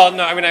Park, I would like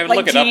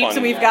look it up Jeeps, on.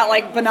 and we've got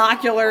like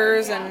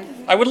binoculars and.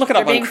 I would look it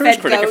up on Cruise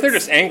Critic. Goats. If they're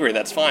just angry,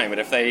 that's fine. But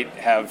if they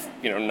have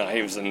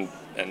knives and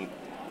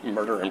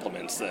murder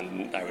implements,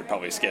 then I would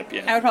probably skip.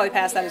 Yeah. I would probably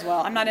pass that as well.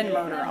 I'm not into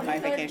murder on my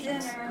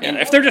vacations. Yeah,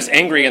 if they're just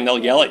angry and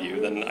they'll yell at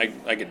you, then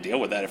I could deal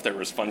with that if there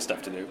was fun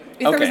stuff to do.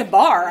 If there was a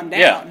bar, I'm down.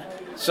 Yeah.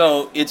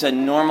 So it's a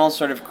normal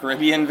sort of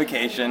Caribbean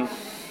vacation.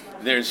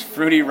 There's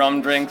fruity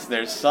rum drinks,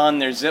 there's sun,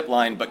 there's zip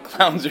line, but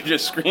clowns are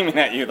just screaming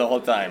at you the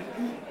whole time.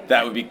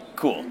 That would be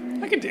cool.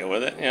 I could deal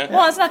with it, yeah.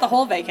 Well, it's not the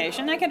whole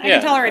vacation. I can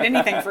tolerate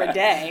anything for a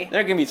day.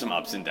 There can be some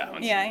ups and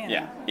downs.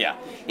 Yeah.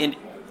 And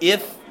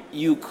if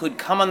you could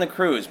come on the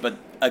cruise, but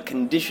a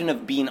condition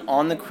of being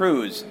on the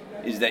cruise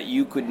is that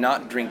you could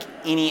not drink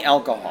any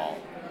alcohol.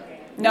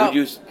 No,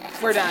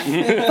 we're done.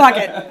 Fuck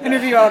it.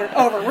 Interview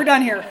over. We're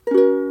done here.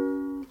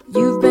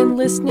 You've been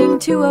listening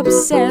to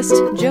Obsessed.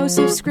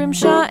 Joseph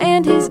Scrimshaw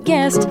and his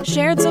guest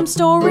shared some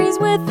stories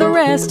with the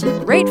rest.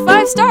 Rate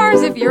 5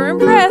 stars if you're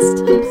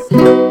impressed.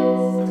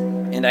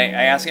 And I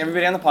ask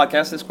everybody on the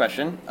podcast this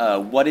question.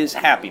 What is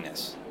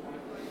happiness?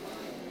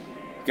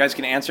 You guys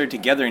can answer it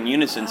together in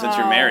unison since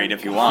you're married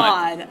if you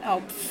want. Yeah,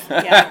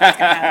 that's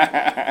gonna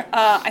happen.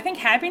 I think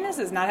happiness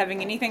is not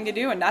having anything to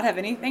do and not have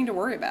anything to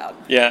worry about.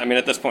 Yeah, I mean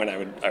at this point I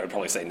would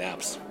probably say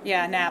naps.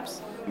 Yeah,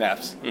 naps.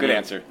 Naps. Good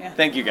answer. Yeah.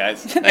 Thank you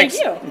guys. Thank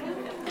you.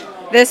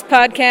 This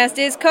podcast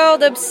is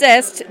called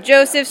Obsessed.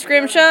 Joseph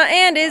Scrimshaw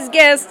and his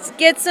guests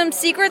get some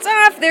secrets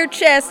off their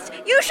chests.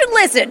 You should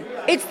listen.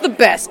 It's the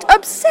best.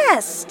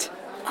 Obsessed.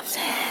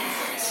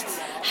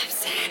 Obsessed.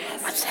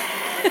 Obsessed.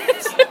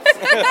 Obsessed.